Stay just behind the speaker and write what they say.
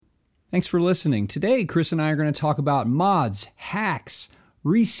Thanks for listening. Today, Chris and I are going to talk about mods, hacks,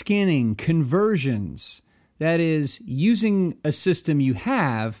 reskinning, conversions. That is, using a system you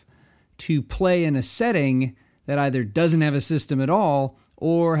have to play in a setting that either doesn't have a system at all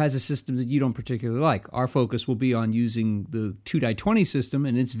or has a system that you don't particularly like. Our focus will be on using the 2die20 system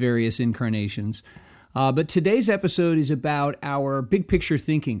and its various incarnations. But today's episode is about our big picture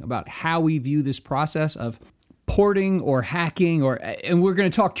thinking about how we view this process of porting or hacking, and we're going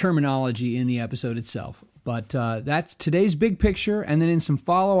to talk terminology in the episode itself. But that's today's big picture, and then in some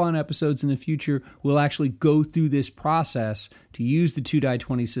follow-on episodes in the future, we'll actually go through this process to use the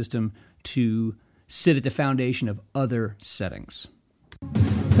 2die20 system to sit at the foundation of other settings.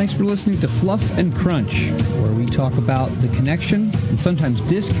 Thanks for listening to Fluff and Crunch, where we talk about the connection and sometimes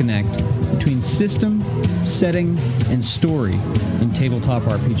disconnect between system, setting, and story in tabletop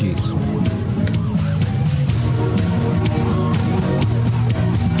RPGs.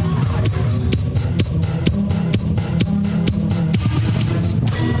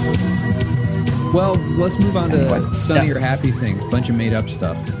 Well, let's move on to sunny or happy things. Bunch of made-up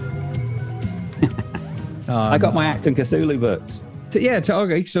stuff. I got my Acton Cthulhu books.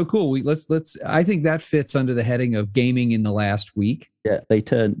 Okay, so cool. Let's. I think that fits under the heading of gaming in the last week. Yeah, I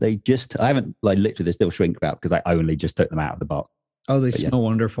haven't literally, they're still shrink wrap because I only just took them out of the box. Oh, they smell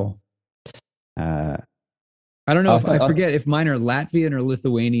wonderful. I don't know I forget if mine are Latvian or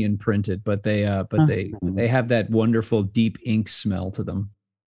Lithuanian printed, but they have that wonderful deep ink smell to them.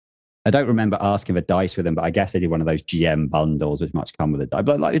 I don't remember asking for dice with them, but I guess they did one of those GM bundles, which much come with a dice.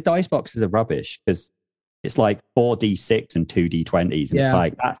 But like the dice boxes are rubbish because it's like 4d6 and 2d20s, and it's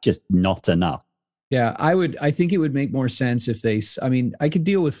like that's just not enough. Yeah, I think it would make more sense if I could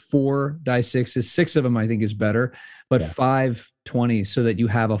deal with 4 dice 6s. 6 of them I think is better, but 5 20s so that you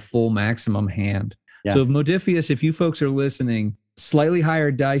have a full maximum hand. Yeah. So Modifius, if you folks are listening, slightly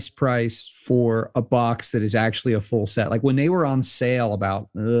higher dice price for a box that is actually a full set. Like when they were on sale about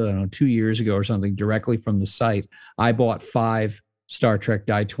 2 years ago or something directly from the site, I bought 5 Star Trek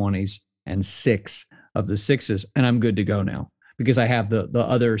die 20s and 6 of the 6s, and I'm good to go now because I have the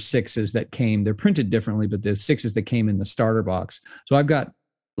other 6s that came. They're printed differently, but the 6s that came in the starter box. So I've got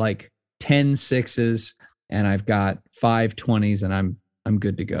like 10 6s and I've got 5 20s, and I'm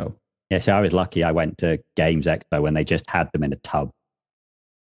good to go. Yeah, so I was lucky. I went to Games Expo when they just had them in a tub.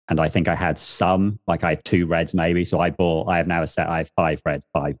 And I think I had some, like I had 2 reds maybe. So I have now a set. I have 5 reds,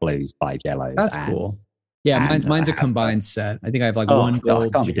 5 blues, 5 yellows. That's cool. Yeah, mine's a combined set. I think I have like 1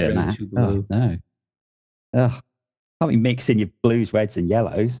 gold, 2 red, 2 blue. No. Ugh. Can't be mixing your blues, reds, and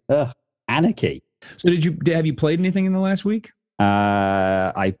yellows. Ugh. Anarchy. So have you played anything in the last week?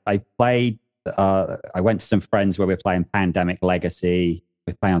 I played, I went to some friends where we were playing Pandemic Legacy.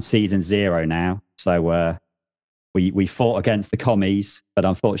 We play on season 0 now, so we fought against the commies, but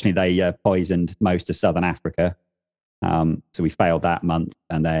unfortunately they poisoned most of Southern Africa. So we failed that month,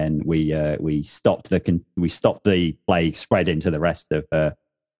 and then we stopped the plague spread into the rest of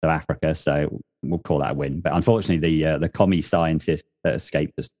Africa. So we'll call that a win. But unfortunately, the commie scientists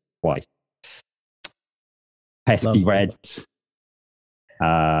escaped us twice. Pesky Reds,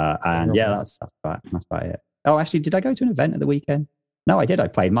 and that's about it. Oh, actually, did I go to an event at the weekend? No, I did. I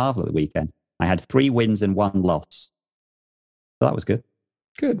played Marvel at the weekend. I had 3 wins and 1 loss. So that was good.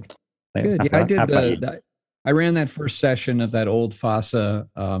 Good. Yeah, I did. I ran that first session of that old FASA,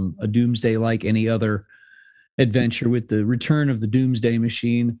 a Doomsday like any other adventure with the return of the Doomsday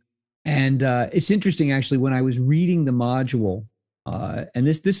Machine. And it's interesting, actually, when I was reading the module, and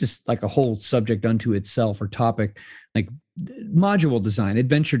this is like a whole subject unto itself or topic, like module design,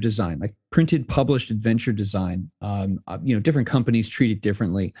 adventure design, like printed, published adventure design. Different companies treat it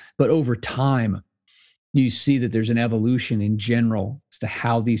differently, but over time, you see that there's an evolution in general as to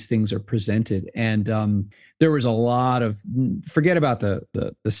how these things are presented. And there was a lot of, forget about the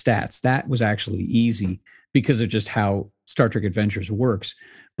stats. That was actually easy because of just how Star Trek Adventures works.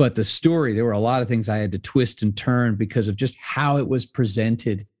 But the story, there were a lot of things I had to twist and turn because of just how it was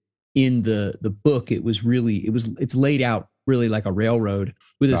presented in the book. It's laid out really like a railroad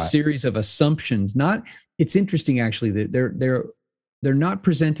with a series of assumptions. It's interesting actually that they're not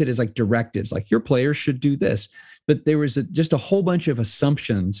presented as like directives, like your players should do this, but there was just a whole bunch of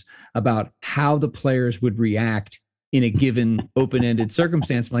assumptions about how the players would react in a given open-ended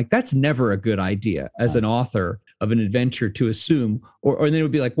circumstance. I'm like, that's never a good idea as an author of an adventure to assume, or then it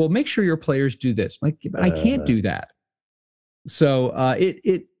would be like, well, make sure your players do this. I'm like, but I can't do that. So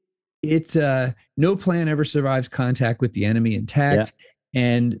no plan ever survives contact with the enemy intact,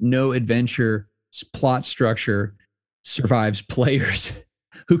 and no adventure plot structure survives players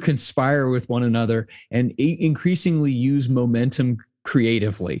who conspire with one another and increasingly use momentum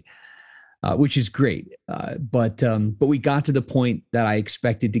creatively. which is great. But we got to the point that I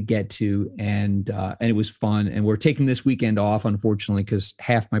expected to get to, and it was fun. And we're taking this weekend off, unfortunately, because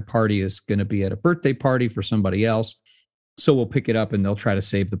half my party is going to be at a birthday party for somebody else. So we'll pick it up, and they'll try to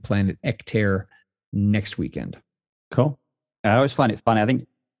save the planet Ecter next weekend. Cool. I always find it funny.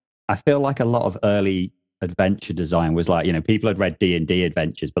 I feel like a lot of early adventure design was like, people had read D&D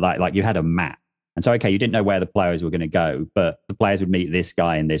adventures, but like you had a map. And so, okay, you didn't know where the players were going to go, but the players would meet this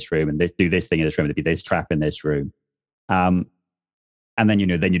guy in this room and do this thing in this room. There'd be this trap in this room. And then,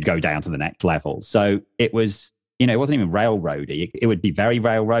 then you'd go down to the next level. So it was, it wasn't even railroady. It would be very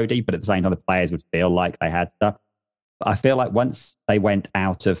railroady, but at the same time, the players would feel like they had stuff. But I feel like once they went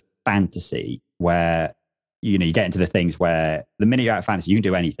out of fantasy, where, you get into the things where the minute you're out of fantasy, you can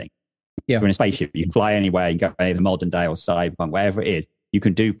do anything. Yeah. You're in a spaceship, you can fly anywhere, you can go either modern day or cyberpunk, wherever it is, you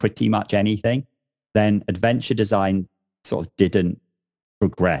can do pretty much anything. Then adventure design sort of didn't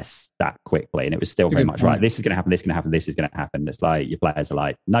progress that quickly. And it was still very much, right, this is going to happen, this is going to happen, this is going to happen. It's like your players are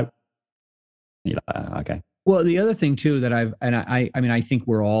like, nope. You're like, okay. Well, the other thing too that I think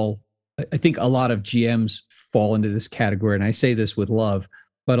I think a lot of GMs fall into this category, and I say this with love,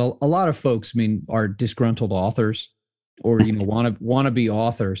 but a lot of folks, are disgruntled authors, or want to be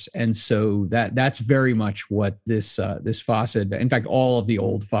authors, and so that's very much what this FASA. In fact, all of the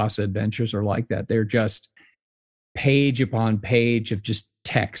old FASA adventures are like that. They're just page upon page of just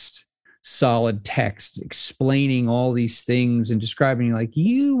text, solid text, explaining all these things and describing, like,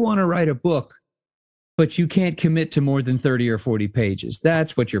 you want to write a book, but you can't commit to more than 30 or 40 pages.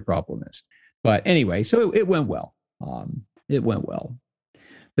 That's what your problem is. But anyway, so it went well. It went well.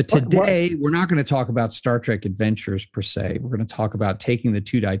 But today, we're not going to talk about Star Trek Adventures per se. We're going to talk about taking the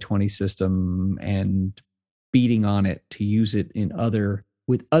 2-die-20 system and beating on it to use it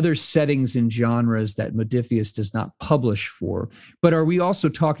with other settings and genres that Modiphius does not publish for. But are we also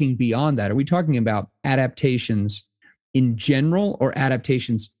talking beyond that? Are we talking about adaptations in general, or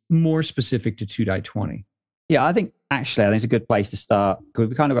adaptations more specific to 2-die-20? Yeah, I think it's a good place to start, because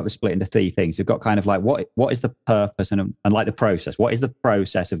we've kind of got the split into three things. We've got kind of like what is the purpose and like the process. What is the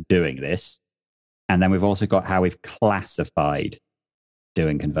process of doing this? And then we've also got how we've classified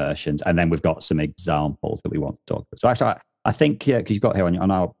doing conversions. And then we've got some examples that we want to talk about. So actually, I think, because you've got here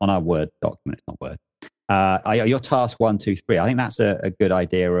on our Word document, it's not Word, your task 1, 2, 3. I think that's a good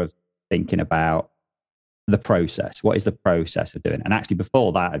idea of thinking about the process. What is the process of doing it? And actually,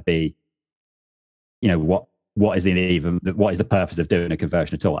 before that, would be, what is the purpose of doing a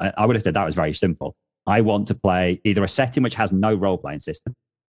conversion at all? I would have said that was very simple. I want to play either a setting which has no role-playing system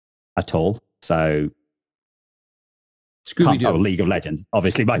at all. So Scooby-Doo. League of Legends,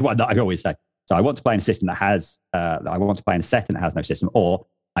 obviously, my one that I always say. So I want to play in a system that has, I want to play in a setting that has no system, or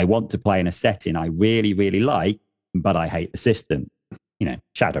I want to play in a setting I really, really like, but I hate the system.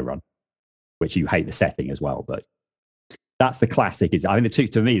 Shadowrun, which you hate the setting as well, but that's the classic. I mean,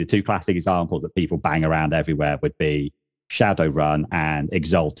 the two classic examples that people bang around everywhere would be Shadowrun and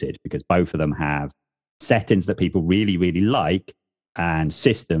Exalted, because both of them have settings that people really, really like, and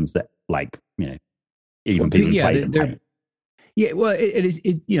systems that, like, even people who play them. Yeah, well, it is.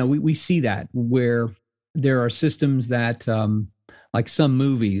 We see that where there are systems that, like some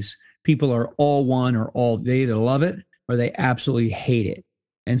movies, people are all one or all, they either love it or they absolutely hate it.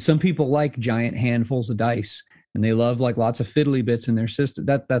 And some people like giant handfuls of dice, and they love like lots of fiddly bits in their system.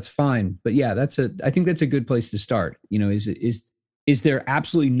 That's fine. But yeah, I think that's a good place to start. Is there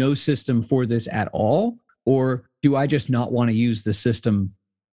absolutely no system for this at all? Or do I just not want to use the system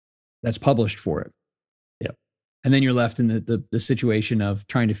that's published for it? Yeah. And then you're left in the situation of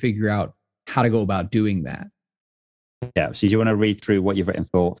trying to figure out how to go about doing that. Yeah. So you want to read through what you've written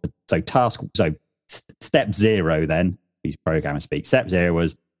for step 0 then, use programmer speak. Step 0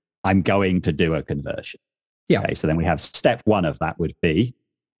 was, I'm going to do a conversion. Yeah. Okay, so then we have step 1 of that would be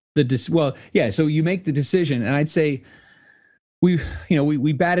so you make the decision, and I'd say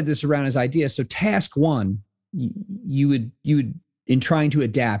we batted this around as ideas. So task 1, you would in trying to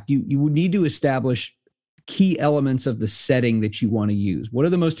adapt, you would need to establish key elements of the setting that you want to use. What are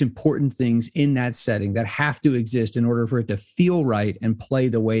the most important things in that setting that have to exist in order for it to feel right and play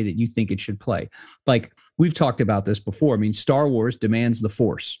the way that you think it should play? Like, we've talked about this before. I mean, Star Wars demands the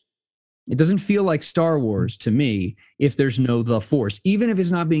Force. It doesn't feel like Star Wars to me if there's no the Force. Even if it's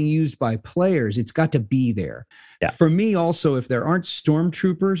not being used by players, it's got to be there. Yeah. For me also, if there aren't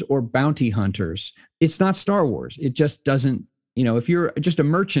stormtroopers or bounty hunters, it's not Star Wars. It just doesn't, if you're just a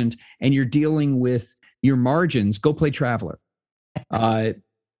merchant and you're dealing with your margins, go play Traveler.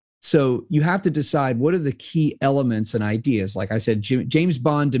 So you have to decide what are the key elements and ideas. Like I said, James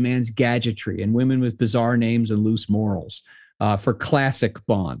Bond demands gadgetry and women with bizarre names and loose morals. for classic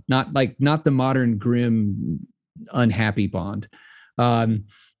Bond, not the modern grim, unhappy Bond.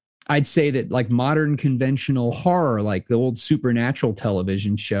 I'd say that like modern conventional horror, like the old Supernatural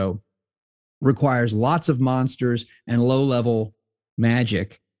television show, requires lots of monsters and low-level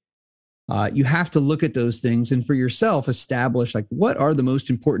magic. You have to look at those things and for yourself establish like what are the most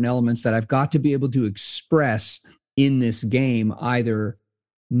important elements that I've got to be able to express in this game, either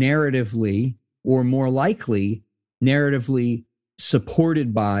narratively or more likely narratively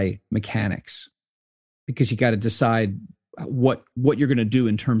supported by mechanics, because you got to decide what you're going to do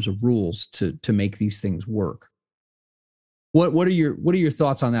in terms of rules to make these things work. What are your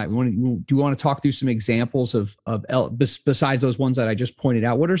thoughts on that? Do you want to talk through some examples of besides those ones that I just pointed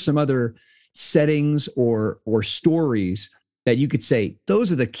out? What are some other settings or stories that you could say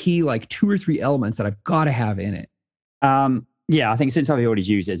those are the key like 2 or 3 elements that I've got to have in it? Yeah, I think since I've already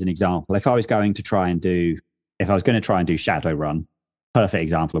used it as an example, if I was going to try and do Shadowrun, perfect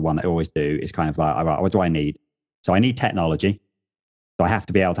example of one that I always do is kind of like, all right, what do I need? So I need technology. So I have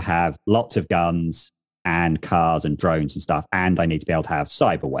to be able to have lots of guns and cars and drones and stuff. And I need to be able to have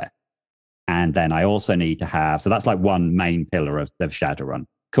cyberware. And then I also need to have, so that's like one main pillar of Shadowrun,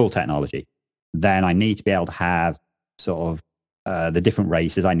 cool technology. Then I need to be able to have sort of the different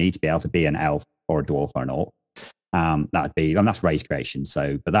races. I need to be able to be an elf or a dwarf or an orc. That would be, and that's race creation.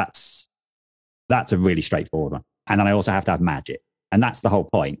 So, but that's a really straightforward one. And then I also have to have magic. And that's the whole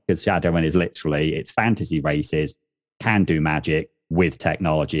point, because Shadowrun is literally, it's fantasy races, can do magic with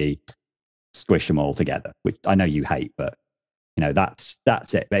technology, squish them all together, which I know you hate, but you know, that's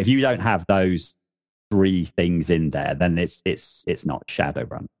it. But if you don't have those 3 things in there, then it's not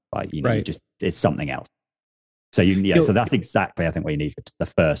Shadowrun. Like, you know, right. it's something else. So so that's exactly, I think, what you need for the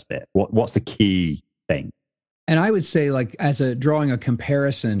first bit. What's the key thing? And I would say, like, drawing a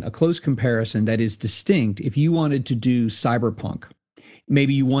close comparison that is distinct, if you wanted to do Cyberpunk,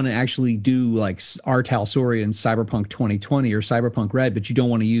 maybe you want to actually do like R. Talsorian's Cyberpunk 2020 or Cyberpunk Red, but you don't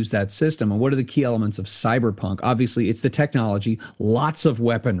want to use that system. And what are the key elements of Cyberpunk? Obviously, it's the technology, lots and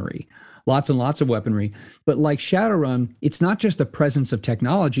lots of weaponry. But like Shadowrun, it's not just the presence of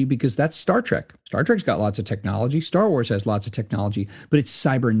technology, because that's Star Trek. Star Trek's got lots of technology. Star Wars has lots of technology, but it's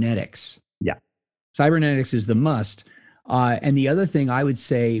cybernetics. Yeah. Cybernetics is the must. And the other thing I would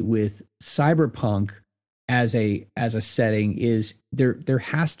say with Cyberpunk as a setting is there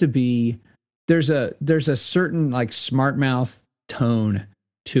has to be, there's a certain like smart mouth tone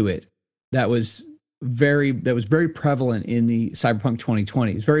to it that was very prevalent in the Cyberpunk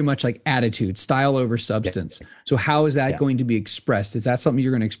 2020. It's very much like attitude, style over substance. Yeah. So how is that going to be expressed? Is that something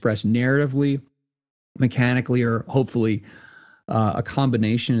you're going to express narratively, mechanically, or hopefully a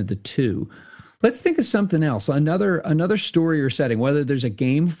combination of the two? Let's think of something else. Another story or setting, whether there's a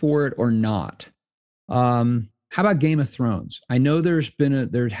game for it or not. How about Game of Thrones? I know there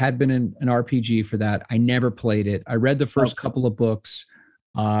had been an RPG for that. I never played it. I read the first couple of books.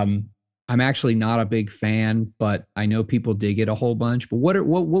 I'm actually not a big fan, but I know people dig it a whole bunch. But what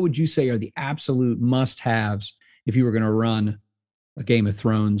would you say are the absolute must-haves if you were going to run a Game of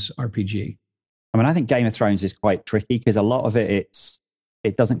Thrones RPG? I mean, I think Game of Thrones is quite tricky because a lot of it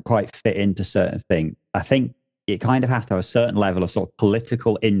doesn't quite fit into certain things. I think it kind of has to have a certain level of sort of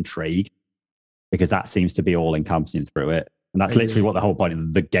political intrigue, because that seems to be all encompassing through it. And that's literally what the whole point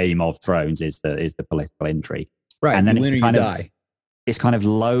of the Game of Thrones is the political intrigue. Right. And then you win or you die. It's kind of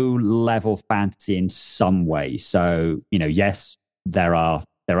low level fantasy in some way. So, you know, yes, there are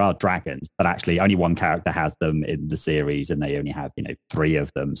dragons, but actually only one character has them in the series, and they only have, 3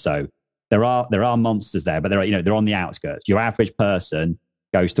 of them. So there are monsters there, but they're on the outskirts. Your average person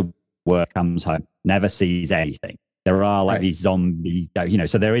goes to work, comes home, never sees anything. There are like these zombie,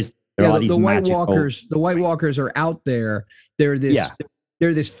 so there are these White Walkers. The White Walkers are out there. They're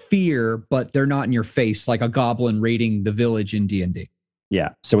this fear, but they're not in your face like a goblin raiding the village in D&D.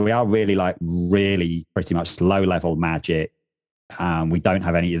 Yeah. So we are really pretty much low level magic. We don't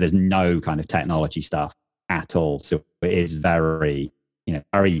have there's no kind of technology stuff at all. So it is very,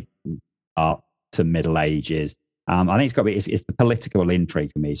 very up to Middle Ages. I think it's got to be, it's the political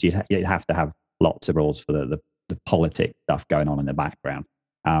intrigue for me. So you'd have to have lots of rules for the politic stuff going on in the background.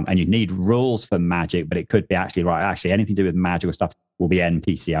 And you need rules for magic, but it could be actually anything to do with magical stuff will be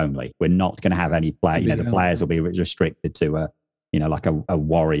NPC only. We're not going to have any play. The players will be restricted to like a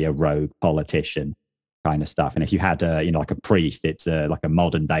warrior, rogue, politician kind of stuff. And if you had like a priest, it's like a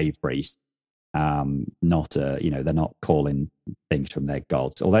modern day priest. Not they're not calling things from their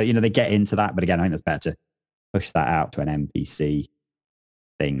gods. Although they get into that, but again, I think it's better to push that out to an NPC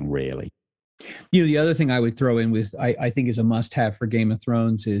thing, really. The other thing I would throw in with, I think is a must-have for Game of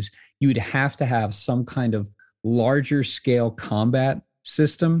Thrones is you would have to have some kind of larger scale combat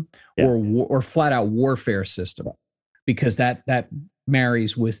system or flat out warfare system, because that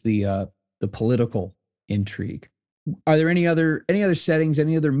marries with the political intrigue. Are there any other settings,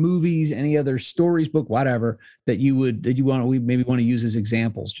 any other movies, any other stories, book, whatever that you want to use as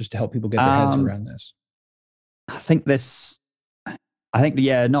examples just to help people get their heads around this?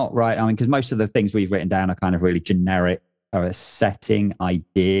 Not right. I mean, because most of the things we've written down are kind of really generic, are setting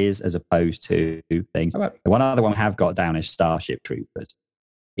ideas as opposed to things. The one other one we have got down is Starship Troopers.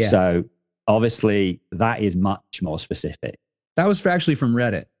 Yeah. So obviously that is much more specific. That was actually from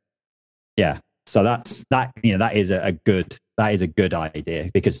Reddit. Yeah. So that is a good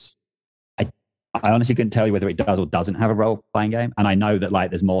idea, because I honestly couldn't tell you whether it does or doesn't have a role playing game. And I know that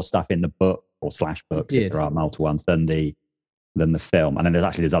like there's more stuff in the book or / books, if there are multiple ones, than the film. And then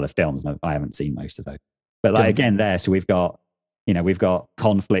there's other films. I haven't seen most of those. But like again there, so we've got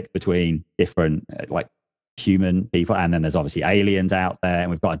conflict between different like human people, and then there's obviously aliens out there, and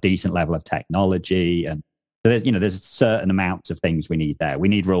we've got a decent level of technology, and so there's certain amounts of things we need there. We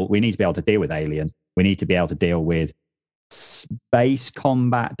need to be able to deal with aliens. We need to be able to deal with space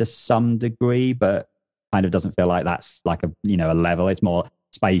combat to some degree, but kind of doesn't feel like that's like a level. It's more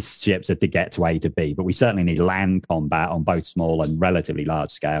spaceships to get to A to B, but we certainly need land combat on both small and relatively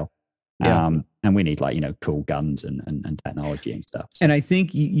large scale. Yeah. And we need cool guns and technology and stuff. So. And I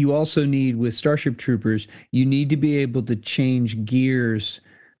think you also need, with Starship Troopers, you need to be able to change gears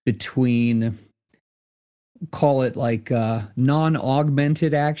between, call it like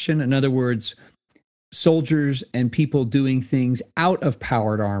non-augmented action. In other words, soldiers and people doing things out of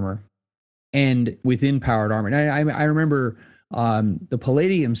powered armor and within powered armor. And I remember the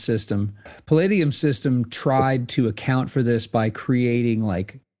Palladium system tried to account for this by creating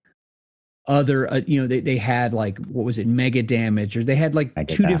like other, they had like, what was it, mega damage, or they had like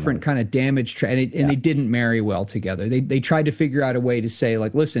two different kind of damage, and they didn't marry well together. They tried to figure out a way to say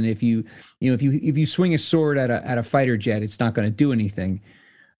like, listen, if you swing a sword at a fighter jet, it's not going to do anything.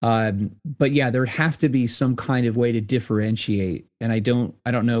 But yeah, there'd have to be some kind of way to differentiate. And I don't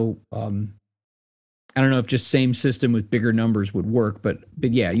know. I don't know if just same system with bigger numbers would work, but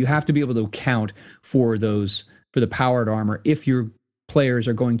yeah, you have to be able to account for the powered armor if your players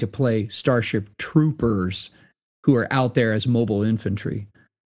are going to play Starship Troopers who are out there as mobile infantry.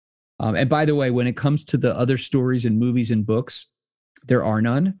 And by the way, when it comes to the other stories and movies and books, there are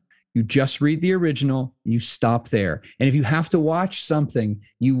none. You just read the original, you stop there. And if you have to watch something,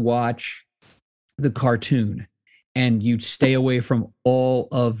 you watch the cartoon, and you stay away from all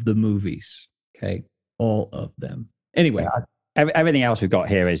of the movies. Okay. All of them. Anyway, everything else we've got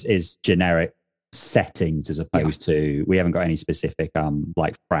here is generic settings, as opposed to, we haven't got any specific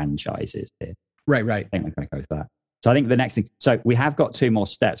like franchises here. Right. I think we're going to go for that. So I think the next thing, so we have got 2 more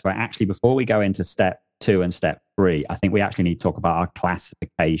steps, but actually before we go into step 2 and step 3, I think we actually need to talk about our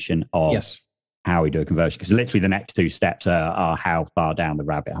classification of how we do a conversion, because literally the next 2 steps are how far down the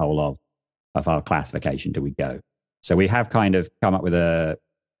rabbit hole of our classification do we go. So we have kind of come up with a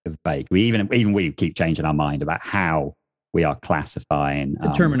vague, we keep changing our mind about how we are classifying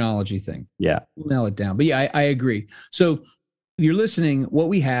the terminology thing. Yeah, we'll nail it down. But yeah, I agree. So you're listening. What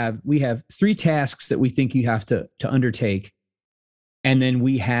we have 3 tasks that we think you have to undertake, and then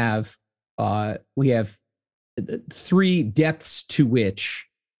we have 3 depths to which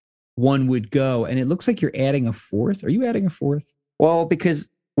one would go. And it looks like you're adding a 4th. Are you adding a 4th? Well, because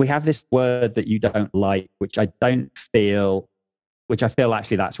we have this word that you don't like, which I feel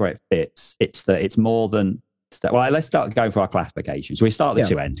actually that's where it fits. It's more than. Well, let's start going for our classification. So we start at the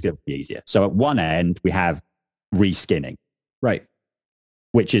 2 ends, it's going to be easier. So at one end, we have reskinning. Right.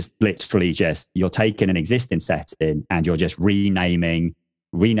 Which is literally just, you're taking an existing setting and you're just renaming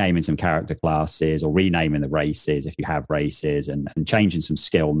some character classes, or renaming the races if you have races, and changing some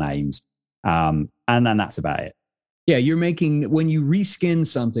skill names. And then that's about it. Yeah, when you reskin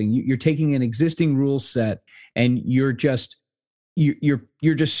something, you're taking an existing rule set and you're just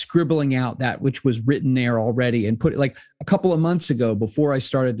scribbling out that which was written there already, and put it, like a couple of months ago, before I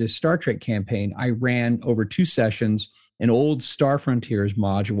started this Star Trek campaign, I ran over 2 sessions an old Star Frontiers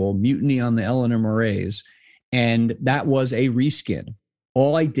module, Mutiny on the Eleanor Moraes, and that was a reskin.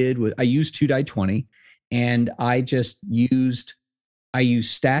 All I did was I used 2die20, and I used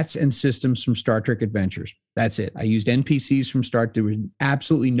stats and systems from Star Trek Adventures. That's it. I used NPCs from There was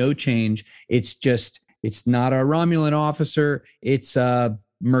absolutely no change. It's not a Romulan officer. It's a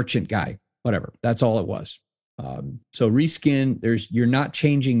merchant guy, whatever. That's all it was. So reskin, you're not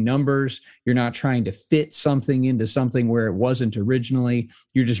changing numbers. You're not trying to fit something into something where it wasn't originally.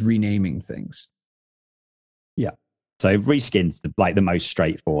 You're just renaming things. Yeah. So Reskin's the most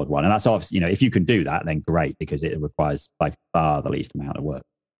straightforward one. And that's obviously, if you can do that, then great, because it requires by far the least amount of work.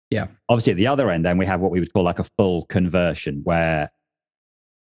 Yeah. Obviously, at the other end, then we have what we would call like a full conversion, where,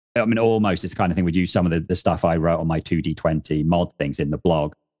 almost it's the kind of thing we'd use some of the stuff I wrote on my 2D20 mod things in the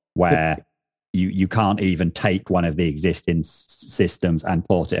blog, where you can't even take one of the existing systems and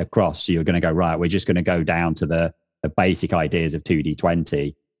port it across. So you're going to go, right, we're just going to go down to the basic ideas of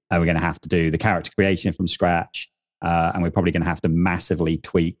 2D20, and we're going to have to do the character creation from scratch. And we're probably going to have to massively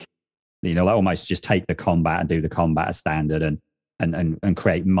tweak, almost just take the combat and do the combat as standard and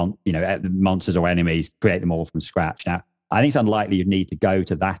create monsters or enemies, create them all from scratch. Now, I think it's unlikely you'd need to go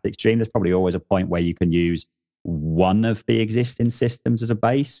to that extreme. There's probably always a point where you can use one of the existing systems as a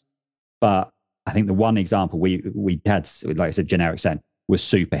base. But I think the one example we had, like I said, generic sense, was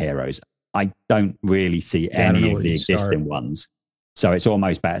superheroes. I don't really see any of the existing ones. So it's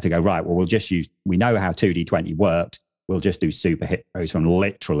almost better to go, right, well, we know how 2D20 works. We'll just do superheroes from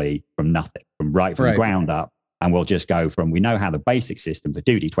nothing, from the ground up. And we'll just go from, we know how the basic system for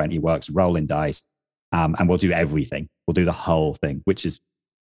 2D20 works, rolling dice, and we'll do everything. We'll do the whole thing, which is,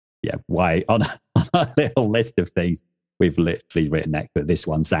 why on a little list of things, we've literally written next to it, this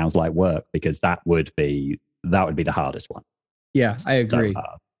one sounds like work, because that would be the hardest one. Yeah, I agree.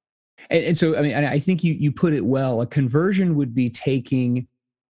 And so, I think you put it well. A conversion would be taking,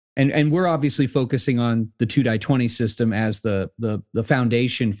 and we're obviously focusing on the 2Die20 system as the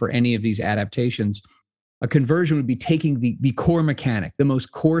foundation for any of these adaptations. A conversion would be taking the core mechanic, the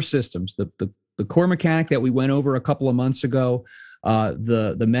most core systems, the core mechanic that we went over a couple of months ago,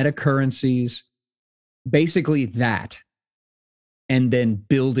 the meta currencies, basically that, and then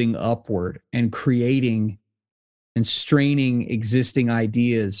building upward and creating and straining existing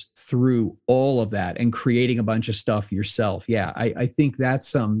ideas through all of that and creating a bunch of stuff yourself. Yeah, I think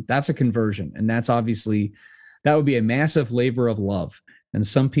that's a conversion. And that's obviously, that would be a massive labor of love. And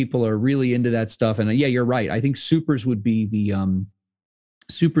some people are really into that stuff. And yeah, you're right. I think supers would be the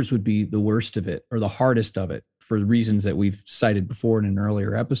worst of it, or the hardest of it, for the reasons that we've cited before in an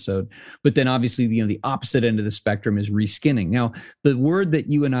earlier episode. But then obviously, the opposite end of the spectrum is reskinning. Now, the word that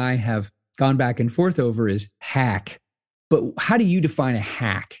you and I have gone back and forth over is hack. But how do you define a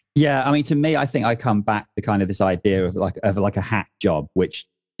hack? Yeah, to me, I think I come back to kind of this idea of like a hack job, which,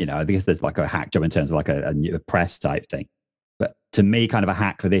 I guess there's like a hack job in terms of like a press type thing. But to me, kind of a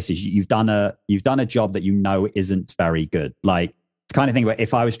hack for this is you've done a job that isn't very good. Like, it's kind of thing where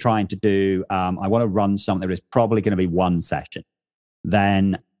if I was trying to do, I want to run something that is probably going to be one session,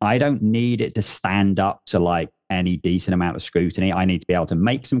 then I don't need it to stand up to like any decent amount of scrutiny. I need to be able to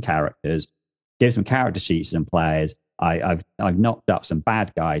make some characters, give some character sheets to some players. I've knocked up some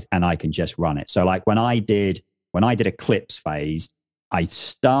bad guys, and I can just run it. So like when I did Eclipse phase, I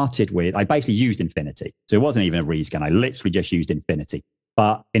basically used Infinity. So it wasn't even a reskin. I literally just used Infinity.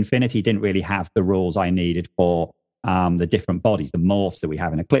 But Infinity didn't really have the rules I needed for the different bodies, the morphs that we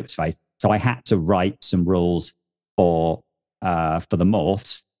have in Eclipse phase. So I had to write some rules for the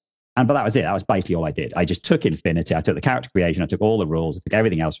morphs. But that was it. That was basically all I did. I just took Infinity. I took the character creation. I took all the rules. I took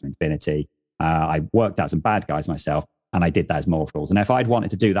everything else from Infinity. I worked out some bad guys myself, and I did that as morph rules. And if I'd wanted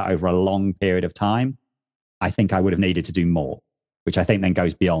to do that over a long period of time, I think I would have needed to do more, which I think then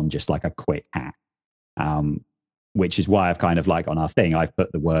goes beyond just like a quick hack. Which is why I've kind of like on our thing,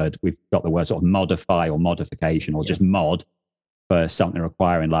 we've got the word sort of modify or modification, or just mod for something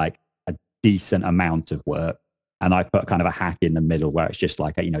requiring like a decent amount of work. And I've put kind of a hack in the middle where it's just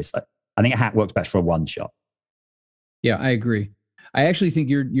like, it's like, I think a hack works best for a one shot. Yeah, I agree. I actually think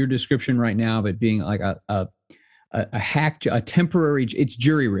your description right now of it being like a hack, a temporary, it's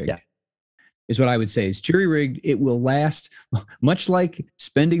jury rigged. Yeah. Is what I would say. It's jury rigged. It will last, much like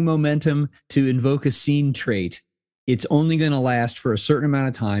spending momentum to invoke a scene trait. It's only going to last for a certain amount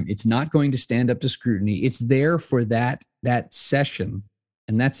of time. It's not going to stand up to scrutiny. It's there for that session,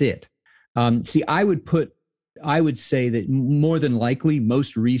 and that's it. See, I would say that more than likely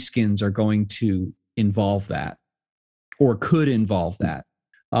most reskins are going to involve that, or could involve that.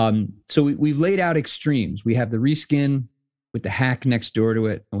 So we've laid out extremes. We have the reskin with the hack next door to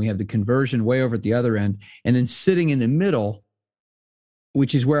it, and we have the conversion way over at the other end. And then sitting in the middle,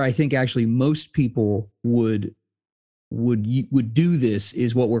 which is where I think actually most people would do this,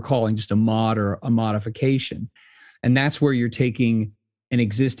 is what we're calling just a mod or a modification. And that's where you're taking an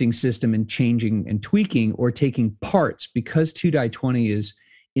existing system and changing and tweaking, or taking parts, because 2Die20 is,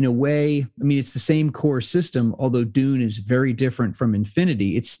 in a way, it's the same core system, although Dune is very different from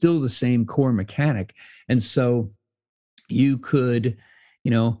Infinity. It's still the same core mechanic. And so you could,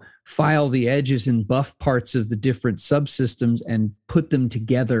 file the edges and buff parts of the different subsystems and put them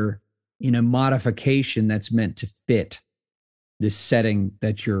together in a modification that's meant to fit this setting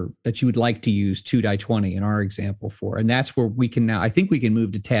that you would like to use 2 die 20 in our example for. And that's where we can now, I think we can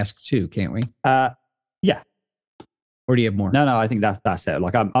move to task 2, can't we? Yeah. Or do you have more? No, I think that's it.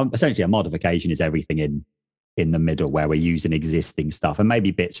 Like I'm essentially, a modification is everything in the middle where we're using existing stuff and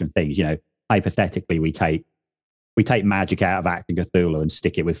maybe bits and things. Hypothetically, we take magic out of Acting Cthulhu and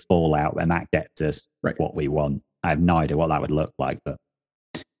stick it with Fallout, and that gets us what we want. I have no idea what that would look like, but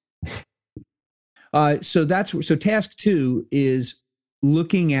so task 2 is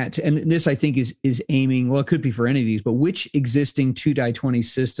looking at, and this I think is aiming, well, it could be for any of these, but which existing 2 die 20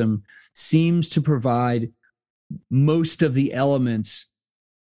 system seems to provide most of the elements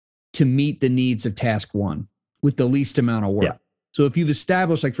to meet the needs of task 1 with the least amount of work. Yeah. So if you've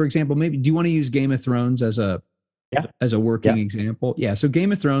established, like, for example, maybe, do you want to use Game of Thrones as a working example? Yeah. So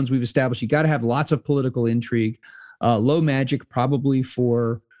Game of Thrones, we've established you got to have lots of political intrigue, low magic, probably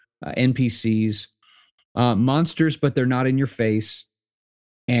for NPCs, monsters, but they're not in your face,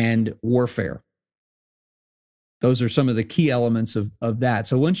 and warfare. Those are some of the key elements of that.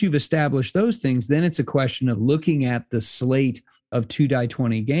 So once you've established those things, then it's a question of looking at the slate of 2 die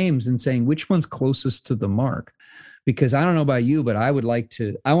 20 games and saying which one's closest to the mark. Because I don't know about you, but I want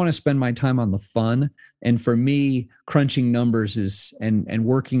to spend my time on the fun. And for me, crunching numbers and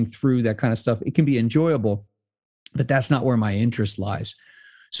working through that kind of stuff, it can be enjoyable, but that's not where my interest lies.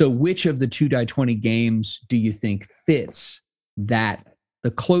 So which of the 2 die 20 games do you think fits that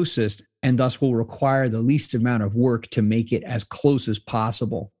the closest, and thus will require the least amount of work to make it as close as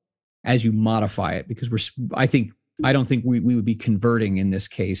possible as you modify it? Because I don't think we would be converting in this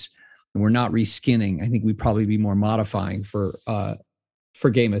case, and we're not reskinning. I think we'd probably be more modifying for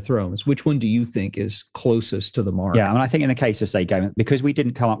Game of Thrones. Which one do you think is closest to the mark? Yeah, I mean, I think in the case of, say, because we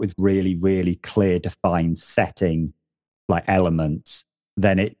didn't come up with really, really clear, defined setting, like, elements,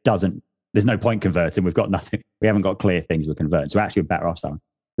 then there's no point converting. We've got nothing. We haven't got clear things we're converting. So actually, we're better off selling.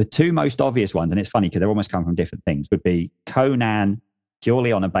 The two most obvious ones, and it's funny because they're almost come from different things, would be Conan,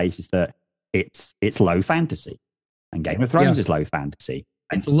 purely on a basis that it's low fantasy, and Game of Thrones is low fantasy.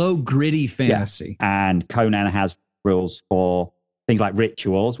 It's low gritty fantasy. Yeah. And Conan has rules for things like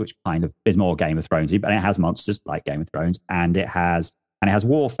rituals, which kind of is more Game of Thronesy, but it has monsters like Game of Thrones, and it has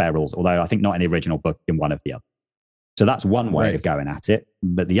warfare rules, although I think not in the original book, in one of the other. So that's one way of going at it.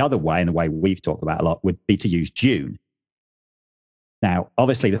 But the other way, and the way we've talked about a lot, would be to use Dune. Now,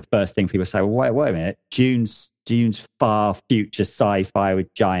 obviously, the first thing people say, well, wait a minute, Dune's far future sci-fi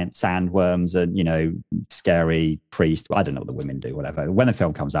with giant sandworms and, scary priests. I don't know what the women do, whatever. When the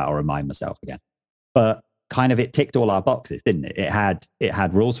film comes out, I'll remind myself again. But kind of it ticked all our boxes, didn't it? It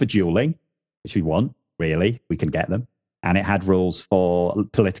had rules for dueling, which we want, really. We can get them. And it had rules for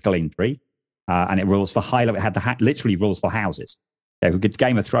political intrigue. And it rules for high level. It had literally rules for houses. With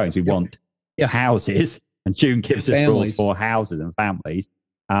Game of Thrones, we want houses, and Dune gives us rules for houses and families.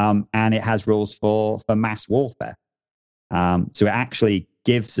 And it has rules for mass warfare. So it actually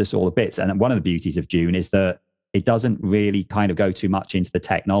gives us all the bits. And one of the beauties of Dune is that it doesn't really kind of go too much into the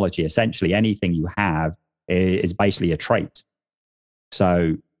technology. Essentially, anything you have is basically a trait.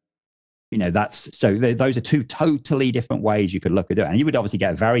 So those are two totally different ways you could look at it. And you would obviously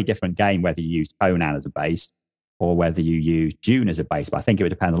get a very different game whether you used Conan as a base or whether you use Dune as a base. But I think it would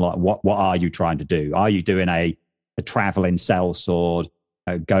depend a lot on what are you trying to do? Are you doing a traveling sellsword,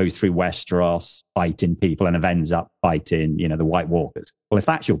 goes through Westeros, fighting people, and ends up fighting, the White Walkers? Well, if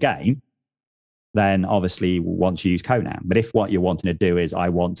that's your game, then obviously once you use Conan. But if what you're wanting to do is I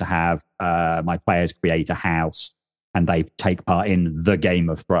want to have my players create a house and they take part in the Game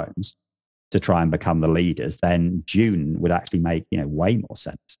of Thrones to try and become the leaders, then Dune would actually make, way more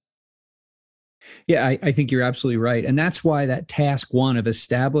sense. Yeah, I think you're absolutely right. And that's why that task 1 of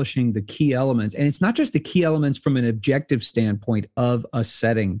establishing the key elements, and it's not just the key elements from an objective standpoint of a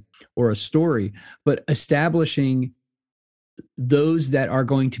setting or a story, but establishing those that are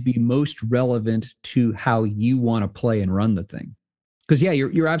going to be most relevant to how you want to play and run the thing. Because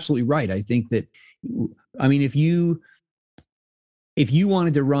you're absolutely right. I think that, if you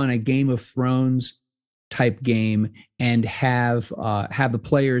wanted to run a Game of Thrones type game and have the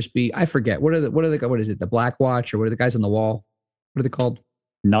players be, I forget, what is it? The Black Watch, or what are the guys on the wall? What are they called?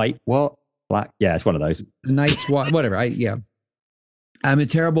 Night what? Black? Yeah, it's one of those. The Night's Watch, whatever. I'm a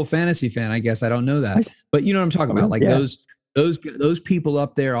terrible fantasy fan, I guess. I don't know that. But you know what I'm talking about? Like those people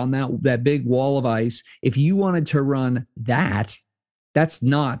up there on that big wall of ice. If you wanted to run that's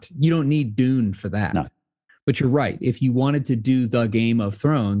not, you don't need Dune for that. No. But you're right. If you wanted to do the Game of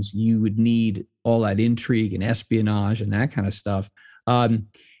Thrones, you would need all that intrigue and espionage and that kind of stuff. And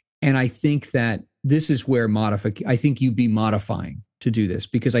I think that this is where I think you'd be modifying. to do this,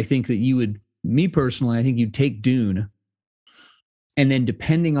 because I think that you would, me personally, I think you'd take Dune, and then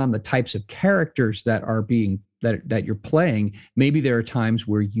depending on the types of characters that are being that you're playing, maybe there are times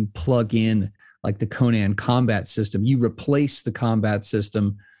where you plug in like the Conan combat system. You replace the combat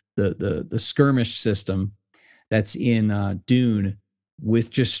system, the skirmish system that's in Dune,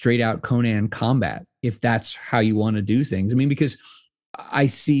 with just straight out Conan combat, if that's how you want to do things. I mean, because I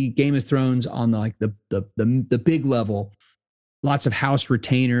see Game of Thrones on the big level, lots of house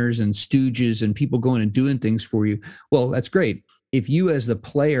retainers and stooges and people going and doing things for you. Well, that's great. If you as the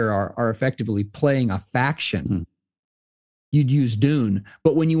player are effectively playing a faction, you'd use Dune.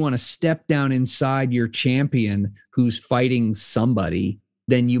 But when you want to step down inside your champion who's fighting somebody,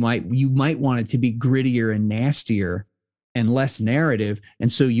 then you might want it to be grittier and nastier and less narrative. And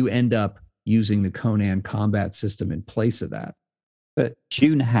so you end up using the Conan combat system in place of that. But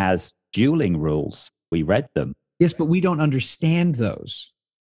Dune has dueling rules. We read them. Yes, but we don't understand those.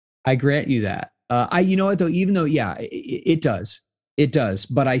 I grant you that. You know what though? Even though, yeah, it does.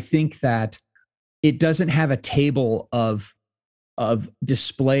 But I think that it doesn't have a table of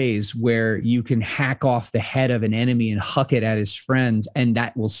displays where you can hack off the head of an enemy and huck it at his friends, and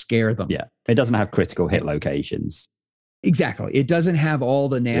that will scare them. Yeah, it doesn't have critical hit locations. Exactly. It doesn't have all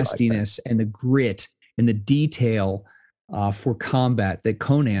the nastiness and the grit and the detail for combat that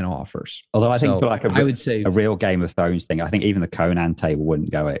Conan offers. Although I think for like I would say a real Game of Thrones thing, I think even the Conan table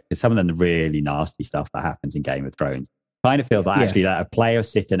wouldn't go it. Because some of the really nasty stuff that happens in Game of Thrones kind of feels like actually that a player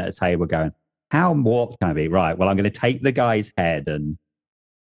sitting at a table going, how warped can I be? Right, well, I'm going to take the guy's head and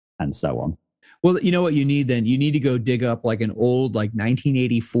so on. Well, you know what you need then? You need to go dig up like an old, like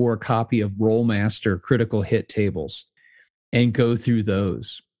 1984 copy of Rollmaster critical hit tables and go through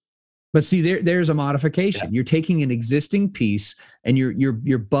those. But see, there's a modification. Yeah. You're taking an existing piece and you're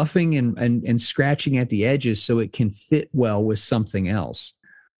buffing and scratching at the edges so it can fit well with something else.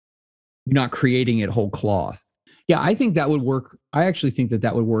 You're not creating it whole cloth. Yeah, I think that would work. I actually think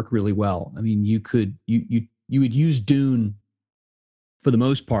that would work really well. I mean, you would use Dune for the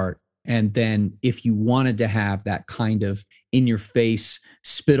most part, and then if you wanted to have that kind of in your face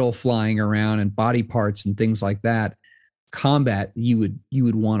spittle flying around and body parts and things like that, combat, you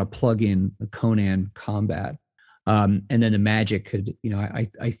would want to plug in the Conan combat, and then the magic could,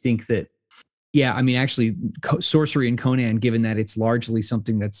 I think that, yeah, I mean, actually, sorcery in Conan, given that it's largely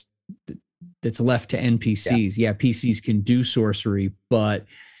something that's left to NPCs. Yeah, PCs can do sorcery, but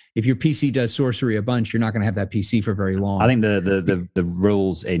if your PC does sorcery a bunch, you're not going to have that PC for very long. I think the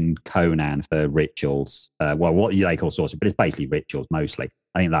rules in Conan for rituals, what they call sorcery, but it's basically rituals mostly.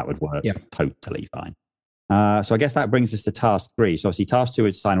 I think that would work totally fine. So I guess that brings us to task 3. So obviously task 2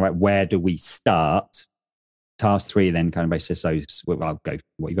 is deciding, right, where do we start? Task 3 then kind of basically, so I'll go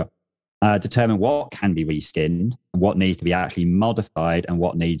what you got. Determine what can be reskinned, and what needs to be actually modified, and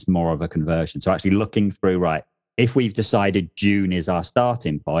what needs more of a conversion. So actually looking through, right, if we've decided Dune is our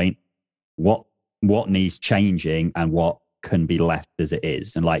starting point, what needs changing and what can be left as it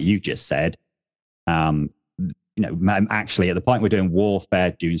is? And like you just said, actually at the point we're doing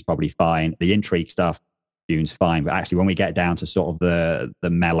warfare, Dune's probably fine. The intrigue stuff, Dune's fine. But actually when we get down to sort of the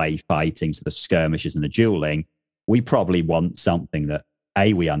melee fighting, so the skirmishes and the dueling, we probably want something that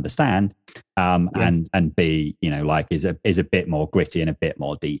A, we understand, and B, is a bit more gritty and a bit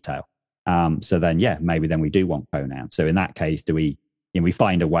more detail. So then, maybe then we do want Conan. So in that case, do we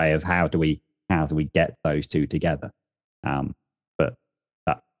find a way of how do we get those two together? But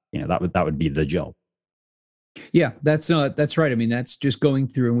that would be the job. Yeah, that's right. I mean, that's just going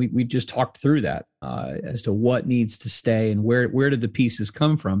through, and we just talked through that as to what needs to stay and where did the pieces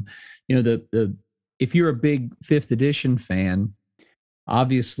come from. If you're a big 5th edition fan,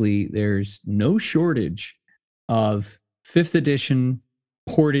 obviously there's no shortage of 5th edition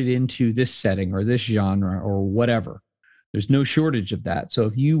ported into this setting or this genre or whatever. There's no shortage of that. So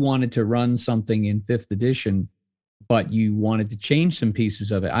if you wanted to run something in 5th edition, but you wanted to change some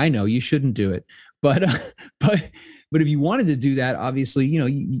pieces of it, I know you shouldn't do it, but if you wanted to do that, obviously,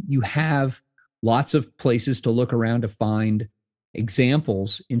 you have lots of places to look around to find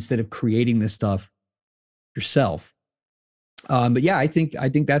examples instead of creating this stuff yourself. But yeah, I think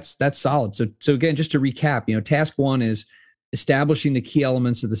that's solid. So again, just to recap, task 1 is establishing the key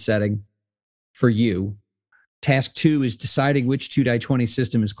elements of the setting for you. Task 2 is deciding which 2die20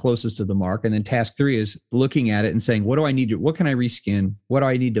 system is closest to the mark. And then task 3 is looking at it and saying, what can I reskin? What do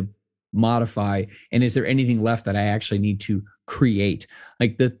I need to modify? And is there anything left that I actually need to create?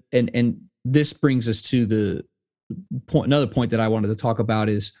 And this brings us to the point. Another point that I wanted to talk about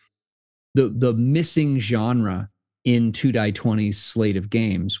is the missing genre in 2die20's slate of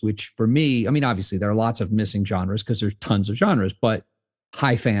games, which for me, I mean, obviously there are lots of missing genres because there's tons of genres, but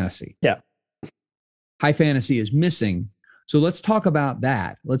high fantasy. Yeah. High fantasy is missing. So let's talk about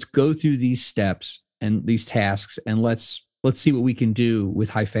that. Let's go through these steps and these tasks, and let's see what we can do with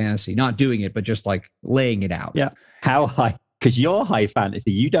high fantasy. Not doing it, but just like laying it out. Yeah. How high? Because you're high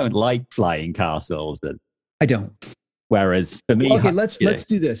fantasy. You don't like flying castles. I don't. Whereas for me, okay, let's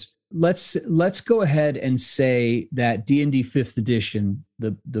do this. Let's go ahead and say that D&D 5th edition,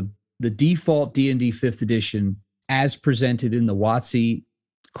 the default D&D 5th edition, as presented in the WotC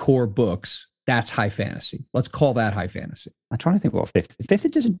core books, that's high fantasy. Let's call that high fantasy. I'm trying to think what fifth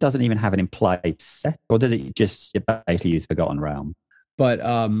edition doesn't even have an implied set, or does it just basically use Forgotten Realm? But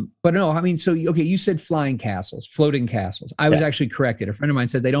no, I mean, so okay, you said flying castles, floating castles. I was actually corrected. A friend of mine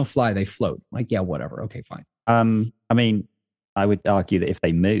said they don't fly, they float. I'm like, yeah, whatever. Okay, fine. I mean, I would argue that if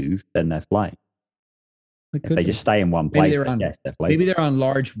they move, then they're flying. If they just stay in one place, they're floating. Maybe they're on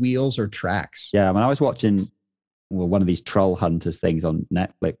large wheels or tracks. Yeah, I mean, I was watching one of these Troll Hunters things on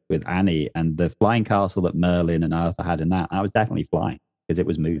Netflix with Annie, and the flying castle that Merlin and Arthur had in that, I was definitely flying because it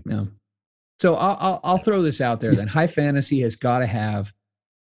was moving. Yeah. So I'll throw this out there then. High fantasy has got to have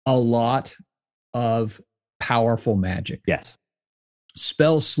a lot of powerful magic. Yes.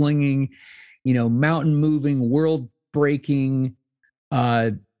 Spell slinging, mountain moving, world breaking,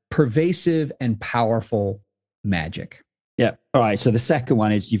 pervasive and powerful magic. Yeah. All right. So the second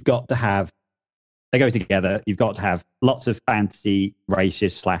one is you've got to have, they go together. You've got to have lots of fantasy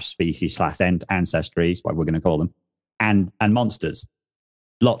races / species / ancestries, what we're going to call them, and monsters.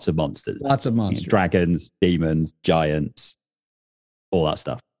 Lots of monsters. Dragons, demons, giants, all that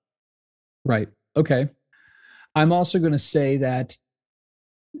stuff. Right. Okay. I'm also going to say that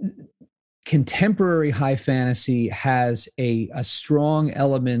contemporary high fantasy has a strong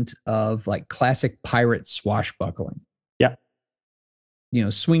element of like classic pirate swashbuckling. Yeah.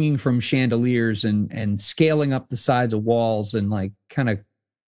 Swinging from chandeliers and scaling up the sides of walls and like kind of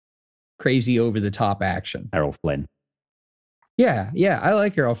crazy over the top action. Errol Flynn. Yeah, I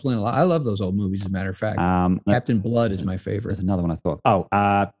like Errol Flynn a lot. I love those old movies, as a matter of fact. Captain Blood is my favorite. There's another one I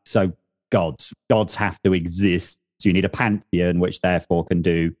thought. So gods. Gods have to exist. So you need a pantheon, which therefore can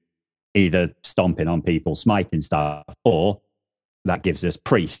do either stomping on people, smiting stuff, or that gives us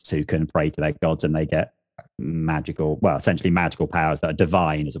priests who can pray to their gods and they get essentially magical powers that are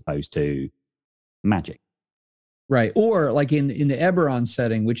divine as opposed to magic. Right. Or like in the Eberron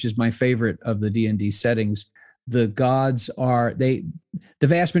setting, which is my favorite of the D&D settings, the gods are the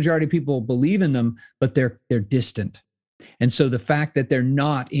vast majority of people believe in them, but they're distant. And so the fact that they're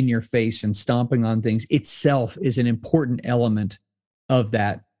not in your face and stomping on things itself is an important element of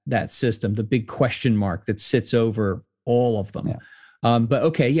that system, the big question mark that sits over all of them. Yeah. But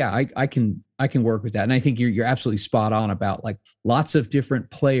okay, yeah, I can work with that. And I think you're absolutely spot on about like lots of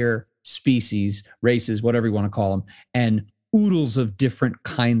different player species, races, whatever you want to call them, and oodles of different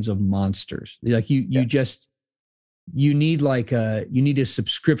kinds of monsters. Like you need a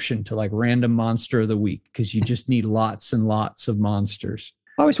subscription to like Random Monster of the Week because you just need lots and lots of monsters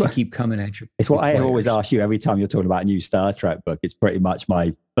to keep coming at you. It's what I always ask you every time you're talking about a new Star Trek book. It's pretty much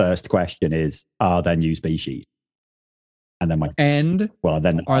my first question is, are there new species? And then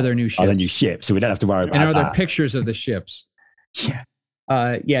are there new ships? Are there new ships? So we don't have to worry about that. And are there pictures of the ships?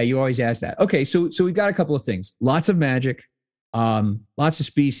 Yeah. You always ask that. Okay, so we've got a couple of things. Lots of magic, lots of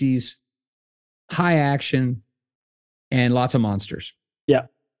species, high action, and lots of monsters. Yeah.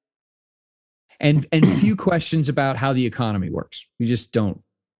 And few questions about how the economy works. We just don't.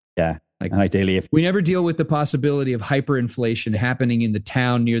 Yeah. Like, and ideally, if we never deal with the possibility of hyperinflation happening in the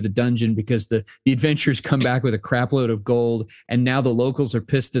town near the dungeon because the adventurers come back with a crap load of gold, and now the locals are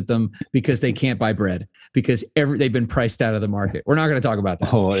pissed at them because they can't buy bread because they've been priced out of the market. We're not going to talk about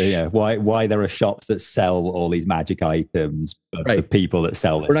that. Oh yeah, why there are shops that sell all these magic items, but the people that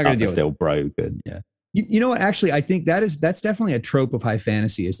sell this stuff are still broken. Yeah. You know what? Actually, I think that's definitely a trope of high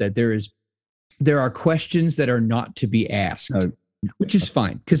fantasy is that there are questions that are not to be asked. Which is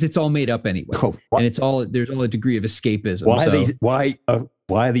fine because it's all made up anyway, and there's all a degree of escapism.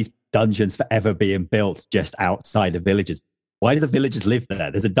 Why are these dungeons forever being built just outside of villages? Why do the villagers live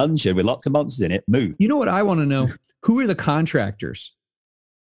there? There's a dungeon with lots of monsters in it. Move. You know what I want to know? Who are the contractors?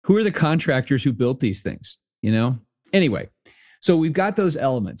 Who are the contractors who built these things? Anyway, so we've got those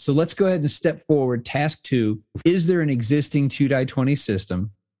elements. So let's go ahead and step forward. Task 2: is there an existing 2die20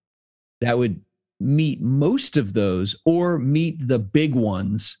 system that would meet most of those or meet the big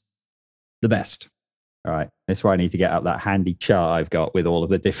ones the best? All right. That's why I need to get out that handy chart I've got with all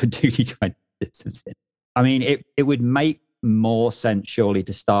of the different 2D20 systems in. I mean, it would make more sense, surely,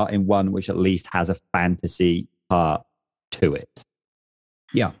 to start in one which at least has a fantasy part to it.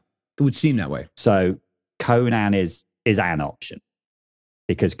 Yeah, it would seem that way. So Conan is an option.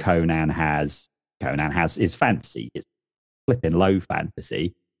 because Conan has is fantasy. It's flipping low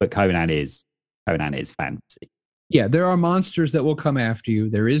fantasy, but Conan is fantasy. Yeah, there are monsters that will come after you.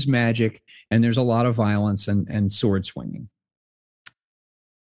 There is magic, and there's a lot of violence and sword swinging.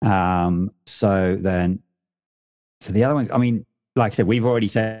 So the other ones, I mean, like I said, we've already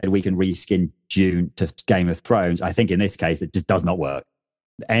said we can reskin Dune to Game of Thrones. I think in this case, it just does not work.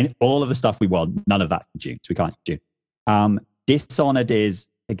 And all of the stuff we want, none of that's Dune, so we can't Dune. Dishonored is,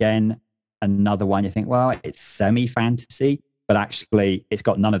 again, another one. You think, well, it's semi-fantasy, but actually it's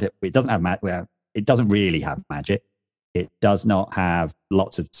got none of it. It doesn't have it doesn't really have magic. It does not have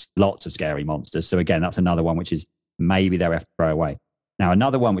lots of scary monsters. So again, that's another one which is maybe they have to throw away. Now,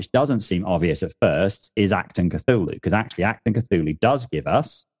 another one which doesn't seem obvious at first is Achtung Cthulhu, because actually Achtung Cthulhu does give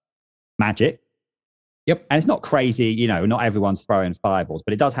us magic. Yep. And it's not crazy, not everyone's throwing fireballs,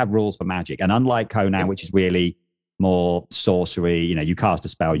 but it does have rules for magic. And unlike Conan, which is really more sorcery, you cast a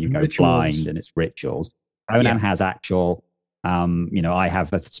spell, you go blind, and it's rituals. Conan has actual, I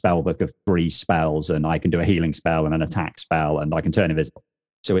have a spell book of 3 spells, and I can do a healing spell and an attack spell, and I can turn invisible.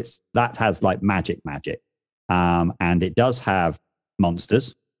 So that has like magic. And it does have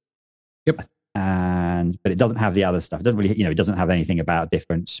monsters. Yep. But it doesn't have the other stuff. It doesn't really, it doesn't have anything about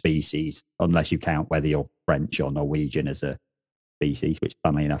different species, unless you count whether you're French or Norwegian as a species, which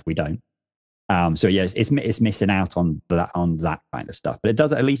funnily enough, we don't. So yes, it's missing out on that kind of stuff. But it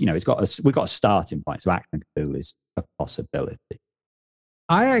does at least, we've got a starting point. So Achtung Cthulhu is a possibility.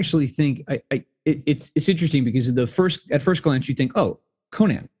 I actually think it's interesting because at first glance you think, oh,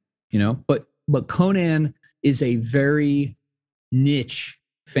 Conan, but Conan is a very niche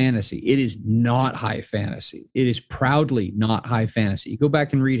fantasy. It is not high fantasy. It is proudly not high fantasy. You go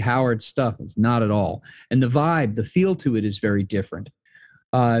back and read Howard's stuff, it's not at all. And the vibe, the feel to it is very different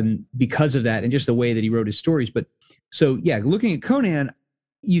because of that and just the way that he wrote his stories. But so, yeah, looking at Conan,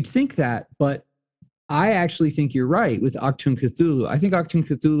 you'd think that, but I actually think you're right with Achtung Cthulhu. I think Achtung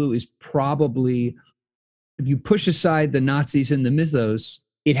Cthulhu is probably, if you push aside the Nazis and the mythos,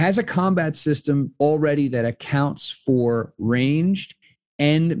 it has a combat system already that accounts for ranged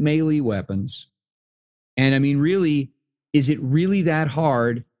and melee weapons. And I mean, really, is it really that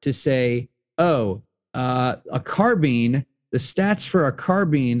hard to say, a carbine, the stats for a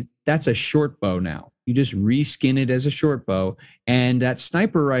carbine, that's a short bow now. You just reskin it as a short bow. And that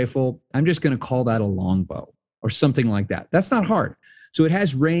sniper rifle, I'm just going to call that a long bow or something like that. That's not hard. So it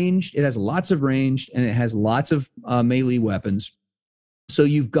has ranged, it has lots of ranged, and it has lots of melee weapons. So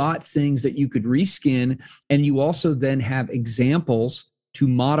you've got things that you could reskin, and you also then have examples to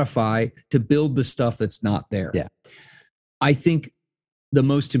modify to build the stuff that's not there. Yeah. I think the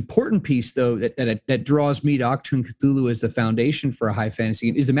most important piece, though, that draws me to Achtung Cthulhu as the foundation for a high fantasy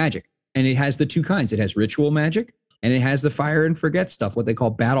game is the magic. And it has the 2 kinds. It has ritual magic, and it has the fire and forget stuff, what they call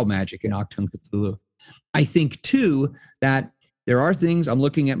battle magic in Achtung Cthulhu. I think, too, that there are things, I'm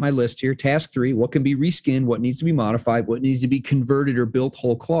looking at my list here, task 3, what can be reskinned, what needs to be modified, what needs to be converted or built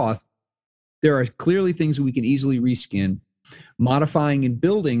whole cloth. There are clearly things that we can easily reskin. Modifying and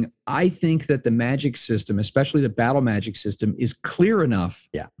building, I think that the magic system, especially the battle magic system, is clear enough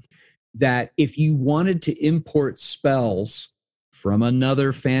that if you wanted to import spells from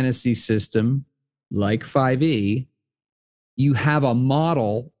another fantasy system like 5e, you have a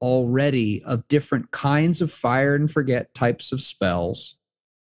model already of different kinds of fire and forget types of spells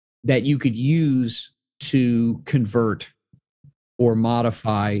that you could use to convert or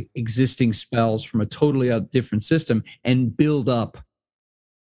modify existing spells from a totally different system and build up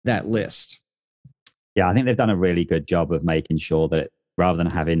that list. Yeah, I think they've done a really good job of making sure that rather than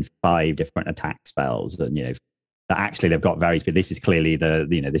having 5 different attack spells, and that actually they've got this is clearly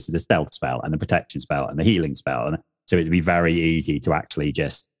this is the stealth spell and the protection spell and the healing spell, and so it'd be very easy to actually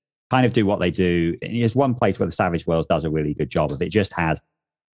just kind of do what they do. There's one place where the Savage Worlds does a really good job of it. Just has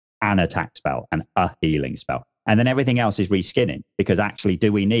an attack spell and a healing spell. And then everything else is reskinning, because actually,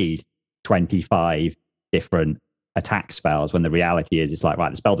 do we need 25 different attack spells when the reality is it's like, right,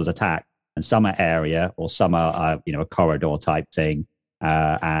 the spell does attack and some are area or some are, a corridor type thing.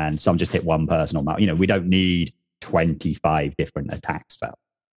 And some just hit one person or we don't need 25 different attack spells.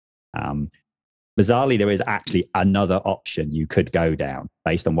 Bizarrely, there is actually another option you could go down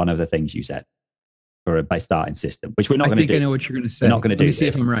based on one of the things you said for a starting system, which we're not going to do. I think I know what you're going to say. We're not going to do. Let me see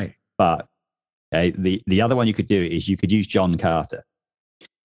if I'm right. But the other one you could do is you could use John Carter.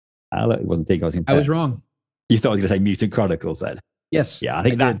 It wasn't thinking I was going to say. I was wrong. You thought I was going to say Mutant Chronicles then? Yes. Yeah, I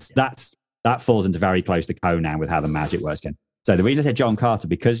think that falls into very close to Conan with how the magic works. So the reason I said John Carter,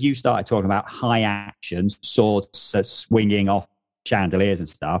 because you started talking about high actions, swords swinging off chandeliers and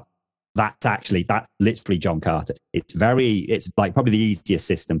stuff. that's literally John Carter. It's like probably the easiest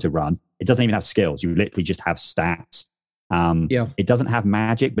system to run. It doesn't even have skills. You literally just have stats. It doesn't have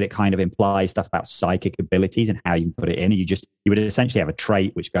magic, but it kind of implies stuff about psychic abilities and how you can put it in. You would essentially have a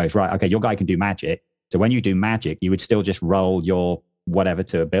trait which goes, right, okay, your guy can do magic. So when you do magic, you would still just roll your whatever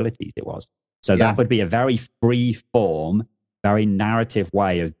to abilities it was. So that would be a very free form, very narrative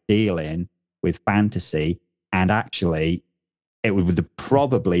way of dealing with fantasy. And actually, it would be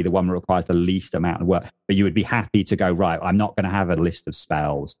probably the one that requires the least amount of work. But you would be happy to go, right, I'm not going to have a list of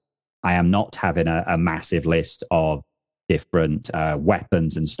spells. I am not having a massive list of different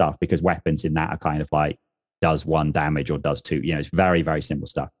weapons and stuff, because weapons in that are kind of like does 1 damage or does 2. It's very, very simple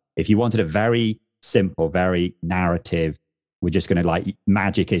stuff. If you wanted a very simple, very narrative, we're just going to like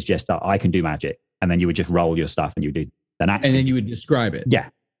magic is just that I can do magic, and then you would just roll your stuff and you do then actually, and then you would describe it. Yeah,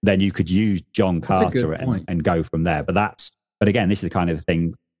 then you could use John Carter and go from there. But again, this is kind of the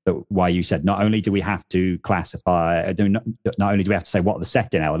thing that why you said not only do we have to classify, not only do we have to say what are the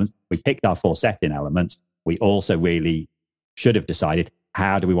setting elements, we picked our 4 setting elements. We also really should have decided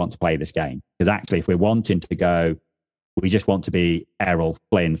how do we want to play this game? Because actually, if we're wanting to go, we just want to be Errol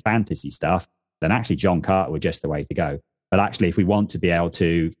Flynn fantasy stuff, then actually John Carter was just the way to go. But actually, if we want to be able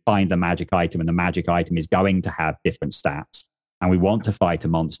to find the magic item, and the magic item is going to have different stats, and we want to fight a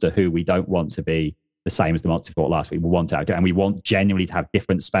monster who we don't want to be the same as the monster fought last week, and we want genuinely to have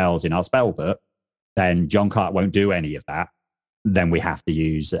different spells in our spell book, then John Carter won't do any of that. Then we have to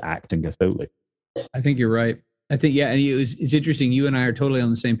use Achtung Cthulhu. I think you're right. I think, and it's interesting. You and I are totally on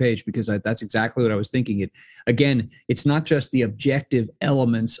the same page, because that's exactly what I was thinking. It's not just the objective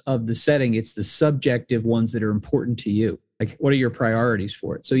elements of the setting; it's the subjective ones that are important to you. Like, what are your priorities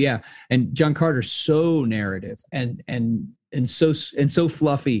for it? So, and John Carter's so narrative and so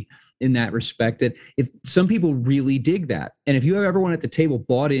fluffy in that respect that if some people really dig that, and if you have everyone at the table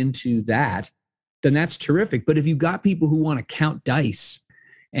bought into that, then that's terrific. But if you've got people who want to count dice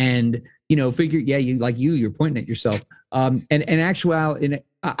and figure, you're pointing at yourself. And actually,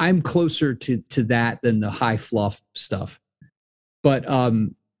 I'm closer to that than the high fluff stuff. But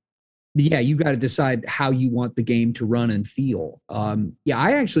you got to decide how you want the game to run and feel. I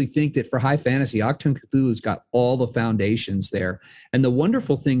actually think that for high fantasy, Achtung Cthulhu's got all the foundations there. And the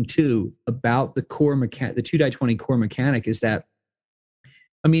wonderful thing too about the core mechanic, the 2die20 core mechanic, is that,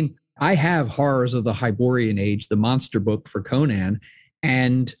 I have Horrors of the Hyborian Age, the monster book for Conan,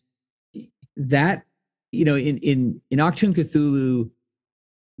 and that, in Achtung Cthulhu,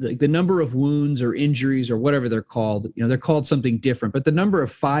 the number of wounds or injuries or whatever they're called, they're called something different, but the number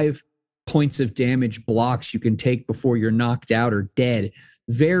of 5 points of damage blocks you can take before you're knocked out or dead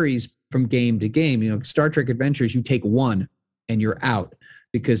varies from game to game. Star Trek Adventures, you take 1 and you're out,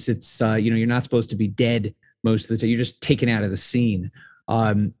 because it's, you're not supposed to be dead most of the time. You're just taken out of the scene.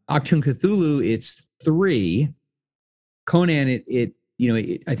 Achtung Cthulhu, it's 3. Conan,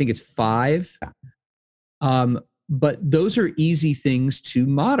 I think it's 5. But those are easy things to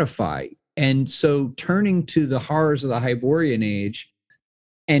modify. And so turning to the Horrors of the Hyborian Age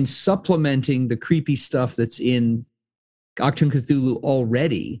and supplementing the creepy stuff that's in Achtung Cthulhu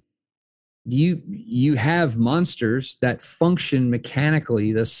already, you have monsters that function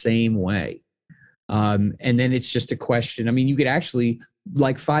mechanically the same way. And then it's just a question. You could actually,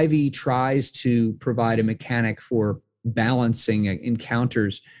 like 5e tries to provide a mechanic for balancing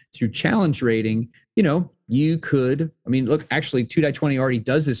encounters through challenge rating, you could, actually 2die20 already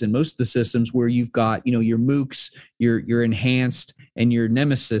does this in most of the systems, where you've got, your mooks, your enhanced, and your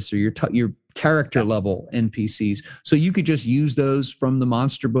nemesis, or your character level NPCs. So you could just use those from the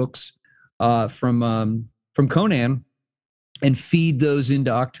monster books from Conan and feed those into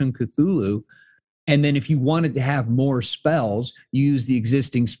Achtung Cthulhu. And then if you wanted to have more spells, you use the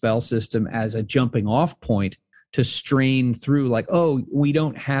existing spell system as a jumping off point to strain through, like, we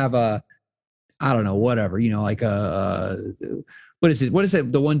don't have whatever, like what is it? What is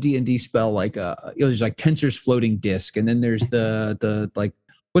it? The one D&D spell, like, there's like Tensor's floating disc. And then there's the like,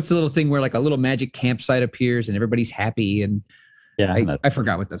 what's the little thing where like a little magic campsite appears and everybody's happy? And I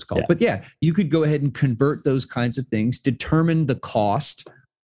forgot what that's called. But you could go ahead and convert those kinds of things, determine the cost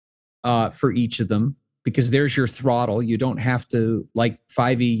for each of them, because there's your throttle. You don't have to, like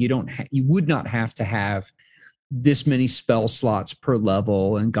 5e, you would not have to have this many spell slots per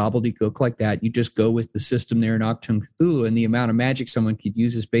level and gobbledygook like that. You just go with the system there in Achtung Cthulhu, and the amount of magic someone could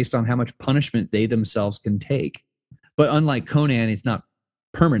use is based on how much punishment they themselves can take. But unlike Conan, it's not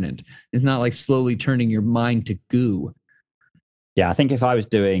permanent. It's not like slowly turning your mind to goo. Yeah, I think if I was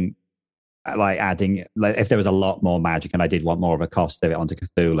doing, like, adding, like, if there was a lot more magic and I did want more of a cost of it onto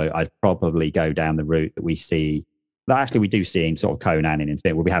Cthulhu, I'd probably go down the route that we see actually we do see in sort of Conan and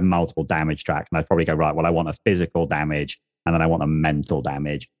Infinite where we have multiple damage tracks, and I'd probably go, right, well, I want a physical damage, and then I want a mental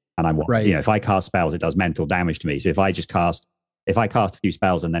damage, and I want, if I cast spells, it does mental damage to me. So if I cast a few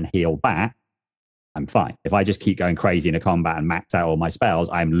spells and then heal back, I'm fine. If I just keep going crazy in a combat and max out all my spells,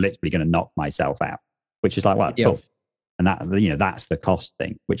 I'm literally going to knock myself out, which is like, well, cool. And that, that's the cost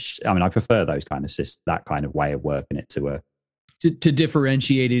thing, which, I mean, I prefer those kind of that kind of way of working it to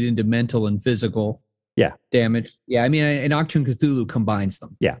differentiate it into mental and physical damage. Yeah. I mean, and Achtung! Cthulhu combines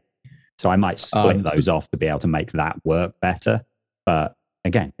them. Yeah. So I might split those off to be able to make that work better. But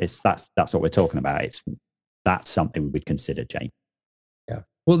again, that's what we're talking about. That's something we would consider, James. Yeah.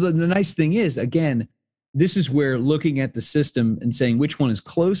 Well, the nice thing is, again, this is where looking at the system and saying which one is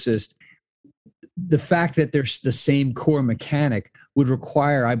closest, the fact that there's the same core mechanic would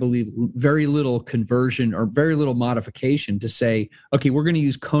require, I believe, very little conversion or very little modification to say, okay, we're going to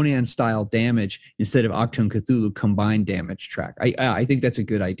use Conan style damage instead of Achtung! Cthulhu combined damage track. I think that's a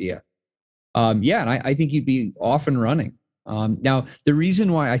good idea. And I think you'd be off and running. Now, the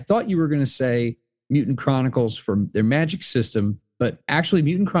reason why I thought you were going to say Mutant Chronicles for their magic system, but actually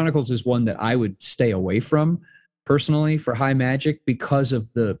Mutant Chronicles is one that I would stay away from personally for high magic because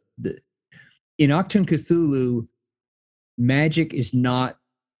of the in Achtung! Cthulhu, magic is not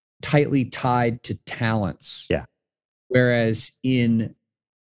tightly tied to talents. Yeah. Whereas in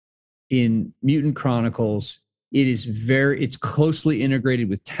Mutant Chronicles, it's closely integrated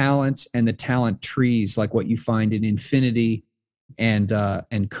with talents and the talent trees, like what you find in Infinity and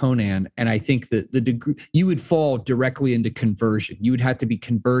Conan. And I think that the degree you would fall directly into conversion. You would have to be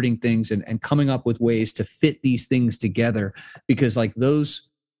converting things and coming up with ways to fit these things together, because like those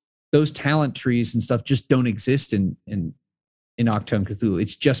talent trees and stuff just don't exist in Achtung! Cthulhu.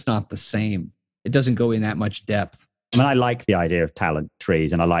 It's just not the same. It doesn't go in that much depth. I mean, I like the idea of talent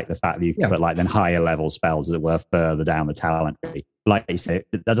trees, and I like the fact that you can put like then higher level spells that were further down the talent tree. Like you say,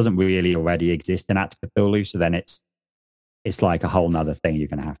 that doesn't really already exist in Achtung! Cthulhu, so then it's like a whole nother thing you're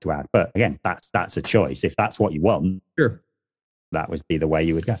going to have to add. But again, that's a choice. If that's what you want, sure, that would be the way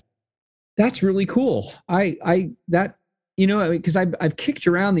you would go. That's really cool. Because I've kicked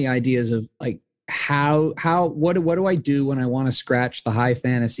around the ideas of like what do I do when I want to scratch the high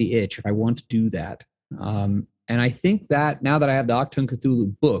fantasy itch if I want to do that. And I think that now that I have the Achtung!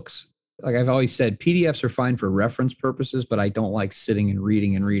 Cthulhu books, like I've always said, PDFs are fine for reference purposes, but I don't like sitting and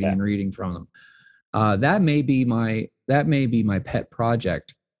reading and reading from them. That may be my pet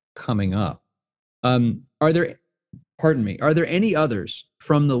project coming up. Are there any others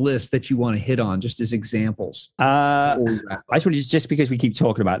from the list that you want to hit on just as examples? I just want to, just because we keep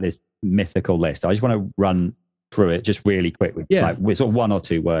talking about this mythical list, I just want to run through it just really quickly. Like with sort of one or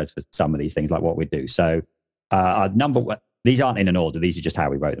two words for some of these things, like what we do. So these aren't in an order. These are just how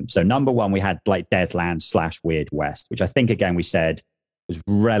we wrote them. So number one, we had like Deadlands / Weird West, which I think, again, we said was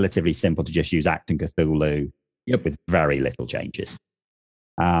relatively simple to just use Achtung! Cthulhu with very little changes.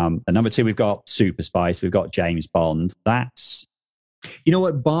 And number two, we've got Super Spice. We've got James Bond. That's, you know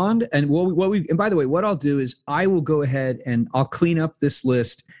what, Bond, and and by the way, what I'll do is I will go ahead and I'll clean up this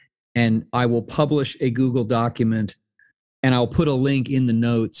list, and I will publish a Google document, and I'll put a link in the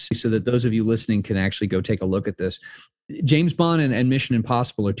notes so that those of you listening can actually go take a look at this. James Bond and Mission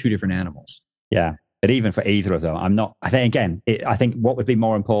Impossible are two different animals. Yeah, but even for either of them, I think what would be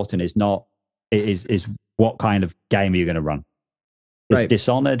more important is what kind of game are you going to run? Right.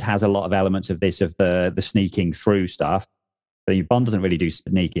 Dishonored has a lot of elements of this, of the sneaking through stuff. But Bond doesn't really do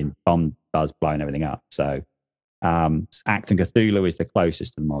sneaking. Bond does blowing everything up. So Achtung! Cthulhu is the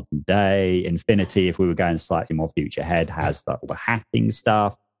closest to modern day. Infinity, if we were going slightly more future ahead, has the hacking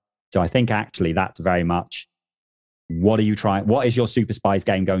stuff. So I think actually that's very much what is your Super Spies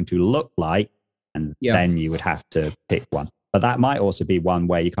game going to look like? And then you would have to pick one. But that might also be one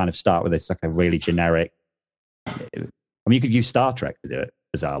where you kind of start with like a really generic. I mean, you could use Star Trek to do it,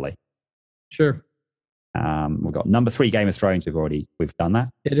 bizarrely. Sure. We've got number 3, Game of Thrones. We've done that.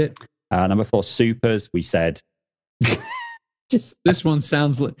 Did it? Number 4, Supers. We said. This one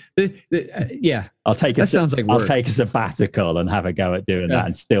sounds like, I'll take a sabbatical and have a go at doing that,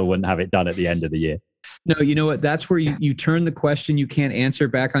 and still wouldn't have it done at the end of the year. No, you know what? That's where you turn the question you can't answer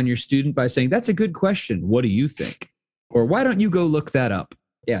back on your student by saying, "That's a good question. What do you think?" Or "Why don't you go look that up?"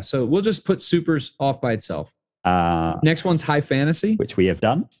 Yeah. So we'll just put Supers off by itself. Next one's high fantasy, which we have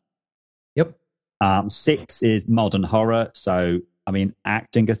done. Yep. 6 is modern horror. So, I mean,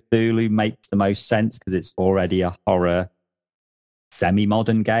 Achtung! Cthulhu makes the most sense because it's already a horror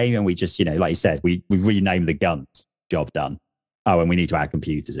semi-modern game. And we just, like you said, we renamed the guns, job done. Oh, and we need to add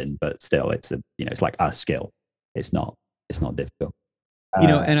computers in, but still it's it's like a skill. It's not difficult.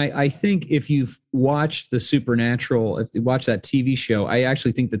 And I think if you've watched the Supernatural, if you watch that TV show, I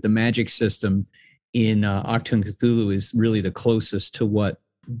actually think that the magic system in Achtung Cthulhu is really the closest to what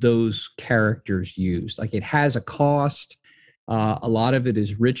those characters used. Like it has a cost. A lot of it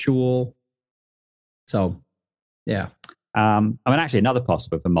is ritual. So, yeah. Actually, another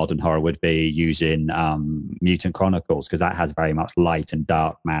possible for modern horror would be using Mutant Chronicles, because that has very much light and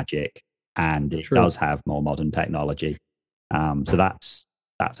dark magic, and it does have more modern technology. So that's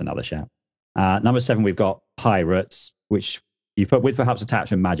another shout. Number 7, we've got Pirates, which you put with perhaps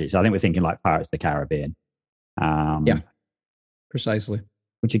attachment magic. So I think we're thinking like Pirates of the Caribbean. Yeah, precisely.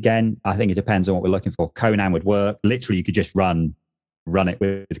 Which again, I think it depends on what we're looking for. Conan would work. Literally, you could just run it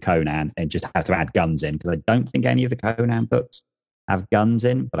with Conan and just have to add guns in, because I don't think any of the Conan books have guns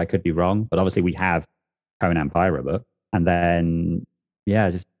in, but I could be wrong. But obviously, we have Conan Pirate book, and then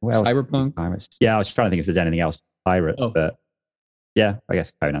Cyberpunk. Pirates. Yeah, I was trying to think if there's anything else pirate, but yeah, I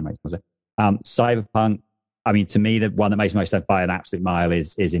guess Conan makes more sense. Cyberpunk. I mean, to me, the one that makes most sense by an absolute mile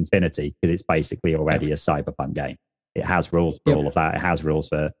is Infinity, because it's basically already a cyberpunk game. It has rules for all of that. It has rules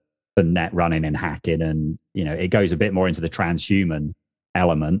for net running and hacking, and it goes a bit more into the transhuman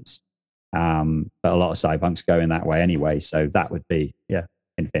elements. But a lot of cyberpunks go in that way anyway. So that would be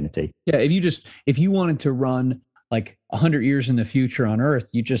Infinity. Yeah, if you wanted to run like 100 years in the future on Earth,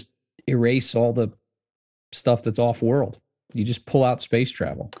 you just erase all the stuff that's off world. You just pull out space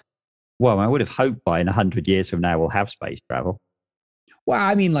travel. Well, I would have hoped by 100 years from now we'll have space travel. Well,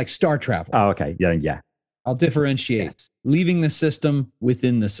 I mean like star travel. Oh, okay. Yeah. I'll differentiate. Yes. Leaving the system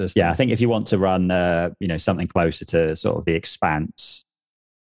within the system. Yeah, I think if you want to run, something closer to sort of the Expanse.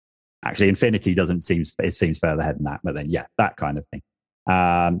 Actually, Infinity seems further ahead than that. But then, yeah, that kind of thing.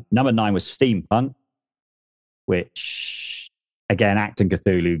 Number 9 was Steampunk, which again, Achtung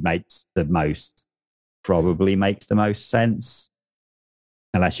Cthulhu probably makes the most sense,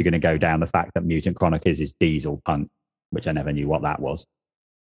 unless you're going to go down the fact that Mutant Chronicles is diesel punk, which I never knew what that was.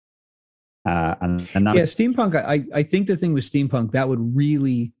 Steampunk. I think the thing with steampunk, that would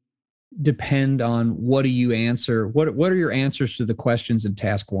really depend on what do you answer. What are your answers to the questions in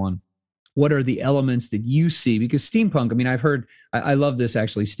task 1? What are the elements that you see? Because steampunk, I mean, I've heard, I love this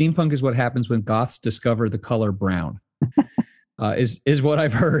actually. Steampunk is what happens when goths discover the color brown. Is what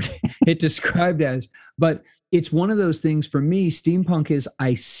I've heard it described as. But it's one of those things for me. Steampunk is,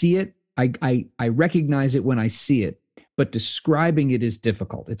 I see it, I recognize it when I see it, but describing it is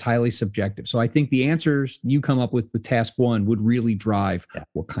difficult. It's highly subjective. So I think the answers you come up with task 1 would really drive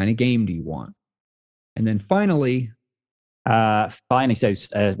what kind of game do you want. And then finally, so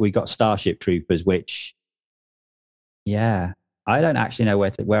we got Starship Troopers, which, I don't actually know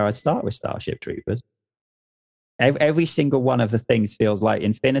where I'd start with Starship Troopers. Every single one of the things feels like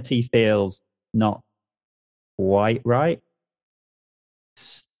Infinity feels not quite right.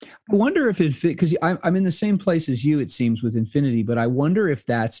 I wonder if because I'm in the same place as you, it seems, with Infinity, but I wonder if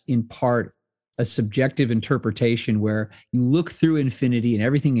that's in part a subjective interpretation where you look through Infinity and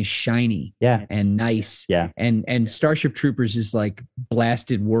everything is shiny and nice. Yeah. And Starship Troopers is like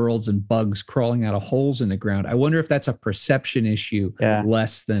blasted worlds and bugs crawling out of holes in the ground. I wonder if that's a perception issue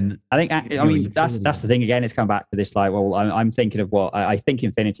less than. I think, that's the thing again. It's come back to this, like, well, I'm thinking of what I think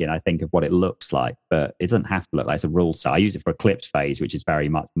Infinity and I think of what it looks like, but it doesn't have to look like it's a rule set. I use it for Eclipse Phase, which is very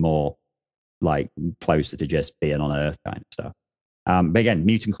much more like closer to just being on Earth kind of stuff. But again,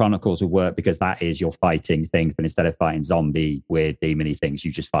 Mutant Chronicles will work because that is your fighting thing. But instead of fighting zombie, weird, demony things,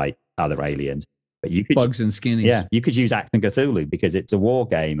 you just fight other aliens. But you could bugs and skinnies. Yeah, you could use Achtung Cthulhu because it's a war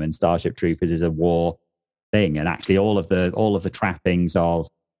game, and Starship Troopers is a war thing. And actually, all of the trappings of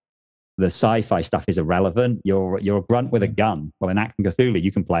the sci-fi stuff is irrelevant. You're a grunt with a gun. Well, in Achtung Cthulhu,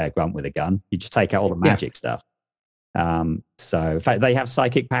 you can play a grunt with a gun. You just take out all the magic stuff. So in fact, they have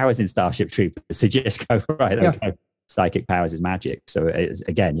psychic powers in Starship Troopers. So just go right. Okay. Psychic powers is magic. So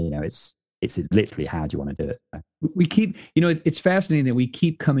it's literally how do you want to do it? So. We keep, it's fascinating that we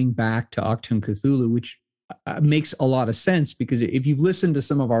keep coming back to Achtung Cthulhu, which makes a lot of sense because if you've listened to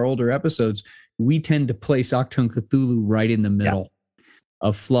some of our older episodes, we tend to place Achtung Cthulhu right in the middle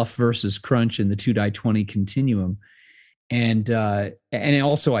of fluff versus crunch in the 2-die-20 continuum. And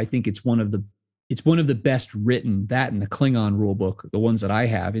also I think it's one of the best written, that and the Klingon rule book, the ones that I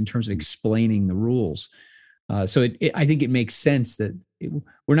have in terms of explaining the rules. So I think it makes sense that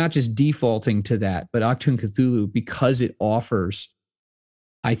we're not just defaulting to that, but Achtung Cthulhu, because it offers,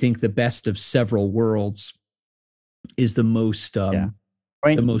 I think, the best of several worlds, is the most the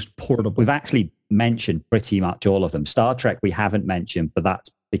most portable. We've actually mentioned pretty much all of them. Star Trek we haven't mentioned, but that's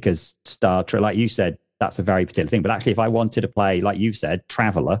because Star Trek, like you said, that's a very particular thing. But actually, if I wanted to play, like you said,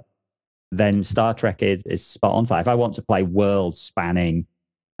 Traveller, then Star Trek is spot on for that. If I want to play world-spanning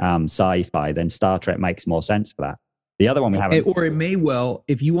sci-fi, then Star Trek makes more sense for that. The other one we haven't... Or it may well,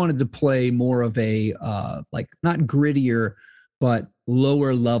 if you wanted to play more of a, like, not grittier, but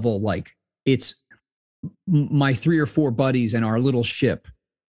lower level, like it's my 3 or 4 buddies and our little ship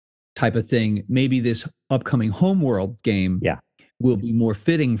type of thing, maybe this upcoming Homeworld game will be more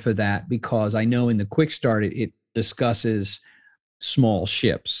fitting for that, because I know in the quick start it discusses small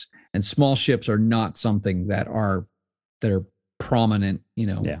ships, and small ships are not something that are prominent,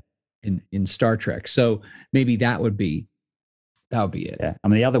 in Star Trek. So maybe that would be it. Yeah. I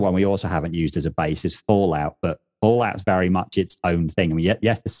mean, the other one we also haven't used as a base is Fallout, but Fallout's very much its own thing. I mean,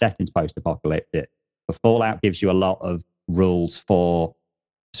 yes, the setting's post-apocalyptic, but Fallout gives you a lot of rules for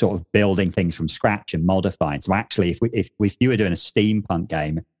sort of building things from scratch and modifying. So actually, if you were doing a steampunk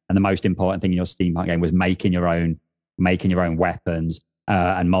game, and the most important thing in your steampunk game was making your own weapons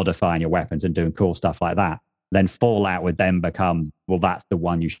and modifying your weapons and doing cool stuff like that, then Fallout would then become, well, that's the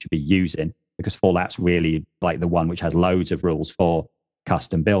one you should be using, because Fallout's really like the one which has loads of rules for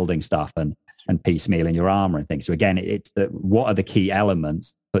custom building stuff and piecemealing your armor and things. So again, it's what are the key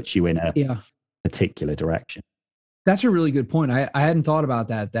elements puts you in a particular direction. That's a really good point. I hadn't thought about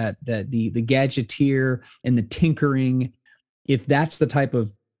that the gadgeteer and the tinkering, if that's the type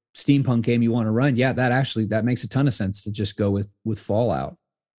of steampunk game you want to run, that makes a ton of sense to just go with Fallout.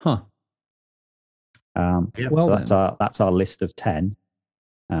 Huh. Well, that's our list of 10.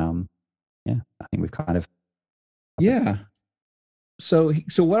 I think we've kind of So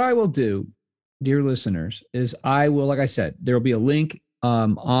what I will do, dear listeners, is I will, like I said, there will be a link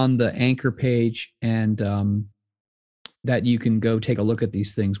on the Anchor page, and that you can go take a look at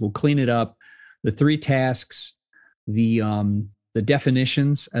these things. We'll clean it up, the 3 tasks, the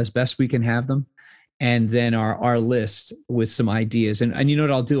definitions as best we can have them, and then our list with some ideas. And you know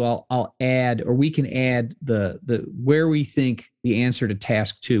what I'll do? I'll add, or we can add the where we think the answer to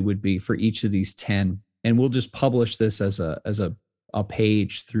task 2 would be for each of these 10, and we'll just publish this as a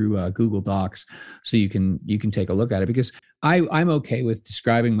page through Google Docs, so you can take a look at it, because I'm okay with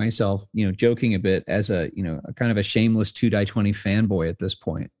describing myself, joking a bit, as a kind of a shameless 2Die20 fanboy at this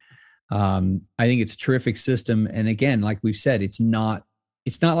point. I think it's a terrific system, and again, like we've said, it's not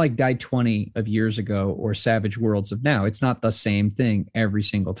like Die20 of years ago or Savage Worlds of now. It's not the same thing every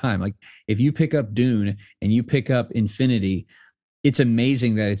single time. Like if you pick up Dune and you pick up Infinity, it's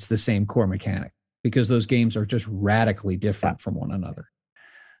amazing that it's the same core mechanic, because those games are just radically different from one another.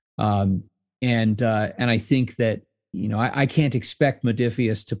 And I think that, I can't expect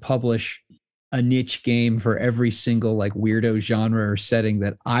Modiphius to publish a niche game for every single like weirdo genre or setting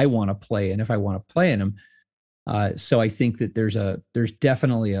that I want to play in, if I want to play in them. So I think that there's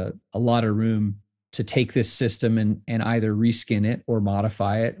definitely a lot of room to take this system and either reskin it or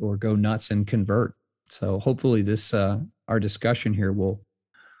modify it or go nuts and convert. So hopefully this our discussion here will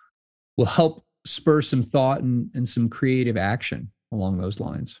help spur some thought and some creative action along those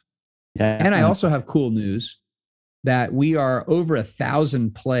lines. Yeah. And I also have cool news that we are over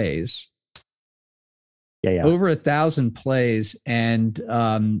 1,000 plays. Yeah. Over 1,000 plays. And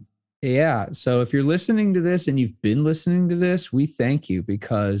so if you're listening to this and you've been listening to this, we thank you,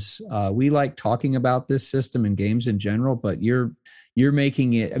 because we like talking about this system and games in general, but you're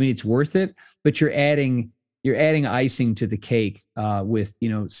making it, I mean, it's worth it, but you're adding icing to the cake with,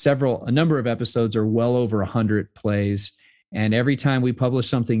 a number of episodes are well over 100 plays. And every time we publish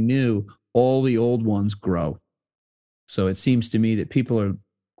something new, all the old ones grow. So it seems to me that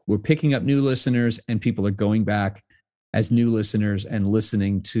we're picking up new listeners, and people are going back as new listeners and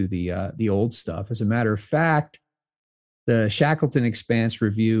listening to the old stuff. As a matter of fact, the Shackleton Expanse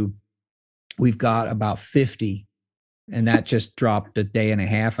review, we've got about 50, and that just dropped a day and a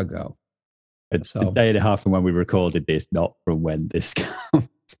half ago. A day and a half from when we recorded this, not from when this comes.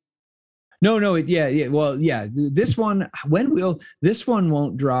 No. This one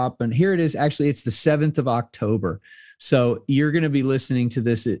won't drop. And here it is. Actually, it's the 7th of October. So you're going to be listening to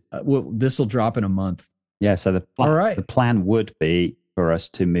this. This will drop in a month. Yeah. So the plan would be for us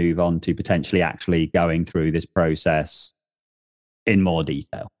to move on to potentially actually going through this process in more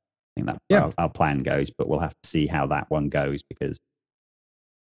detail. I think that's how our plan goes, but we'll have to see how that one goes, because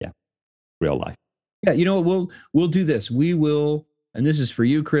real life. Yeah. You know what? We'll do this. We will. And this is for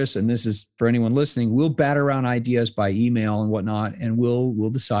you, Chris, and this is for anyone listening. We'll bat around ideas by email and whatnot, and we'll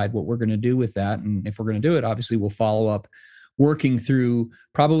decide what we're going to do with that. And if we're going to do it, obviously we'll follow up working through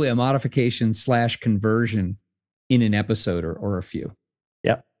probably a modification / conversion in an episode or a few.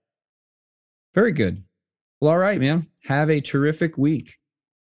 Yep. Very good. Well, all right, man. Have a terrific week.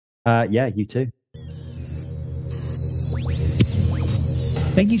 You too.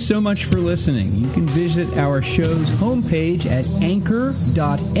 Thank you so much for listening. You can visit our show's homepage at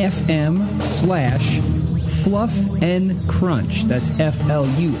anchor.fm/Fluff and Crunch. That's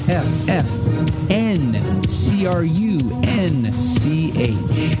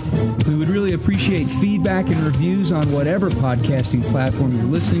FLUFFNCRUNCH. We would really appreciate feedback and reviews on whatever podcasting platform you're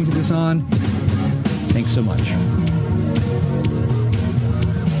listening to this on. Thanks so much.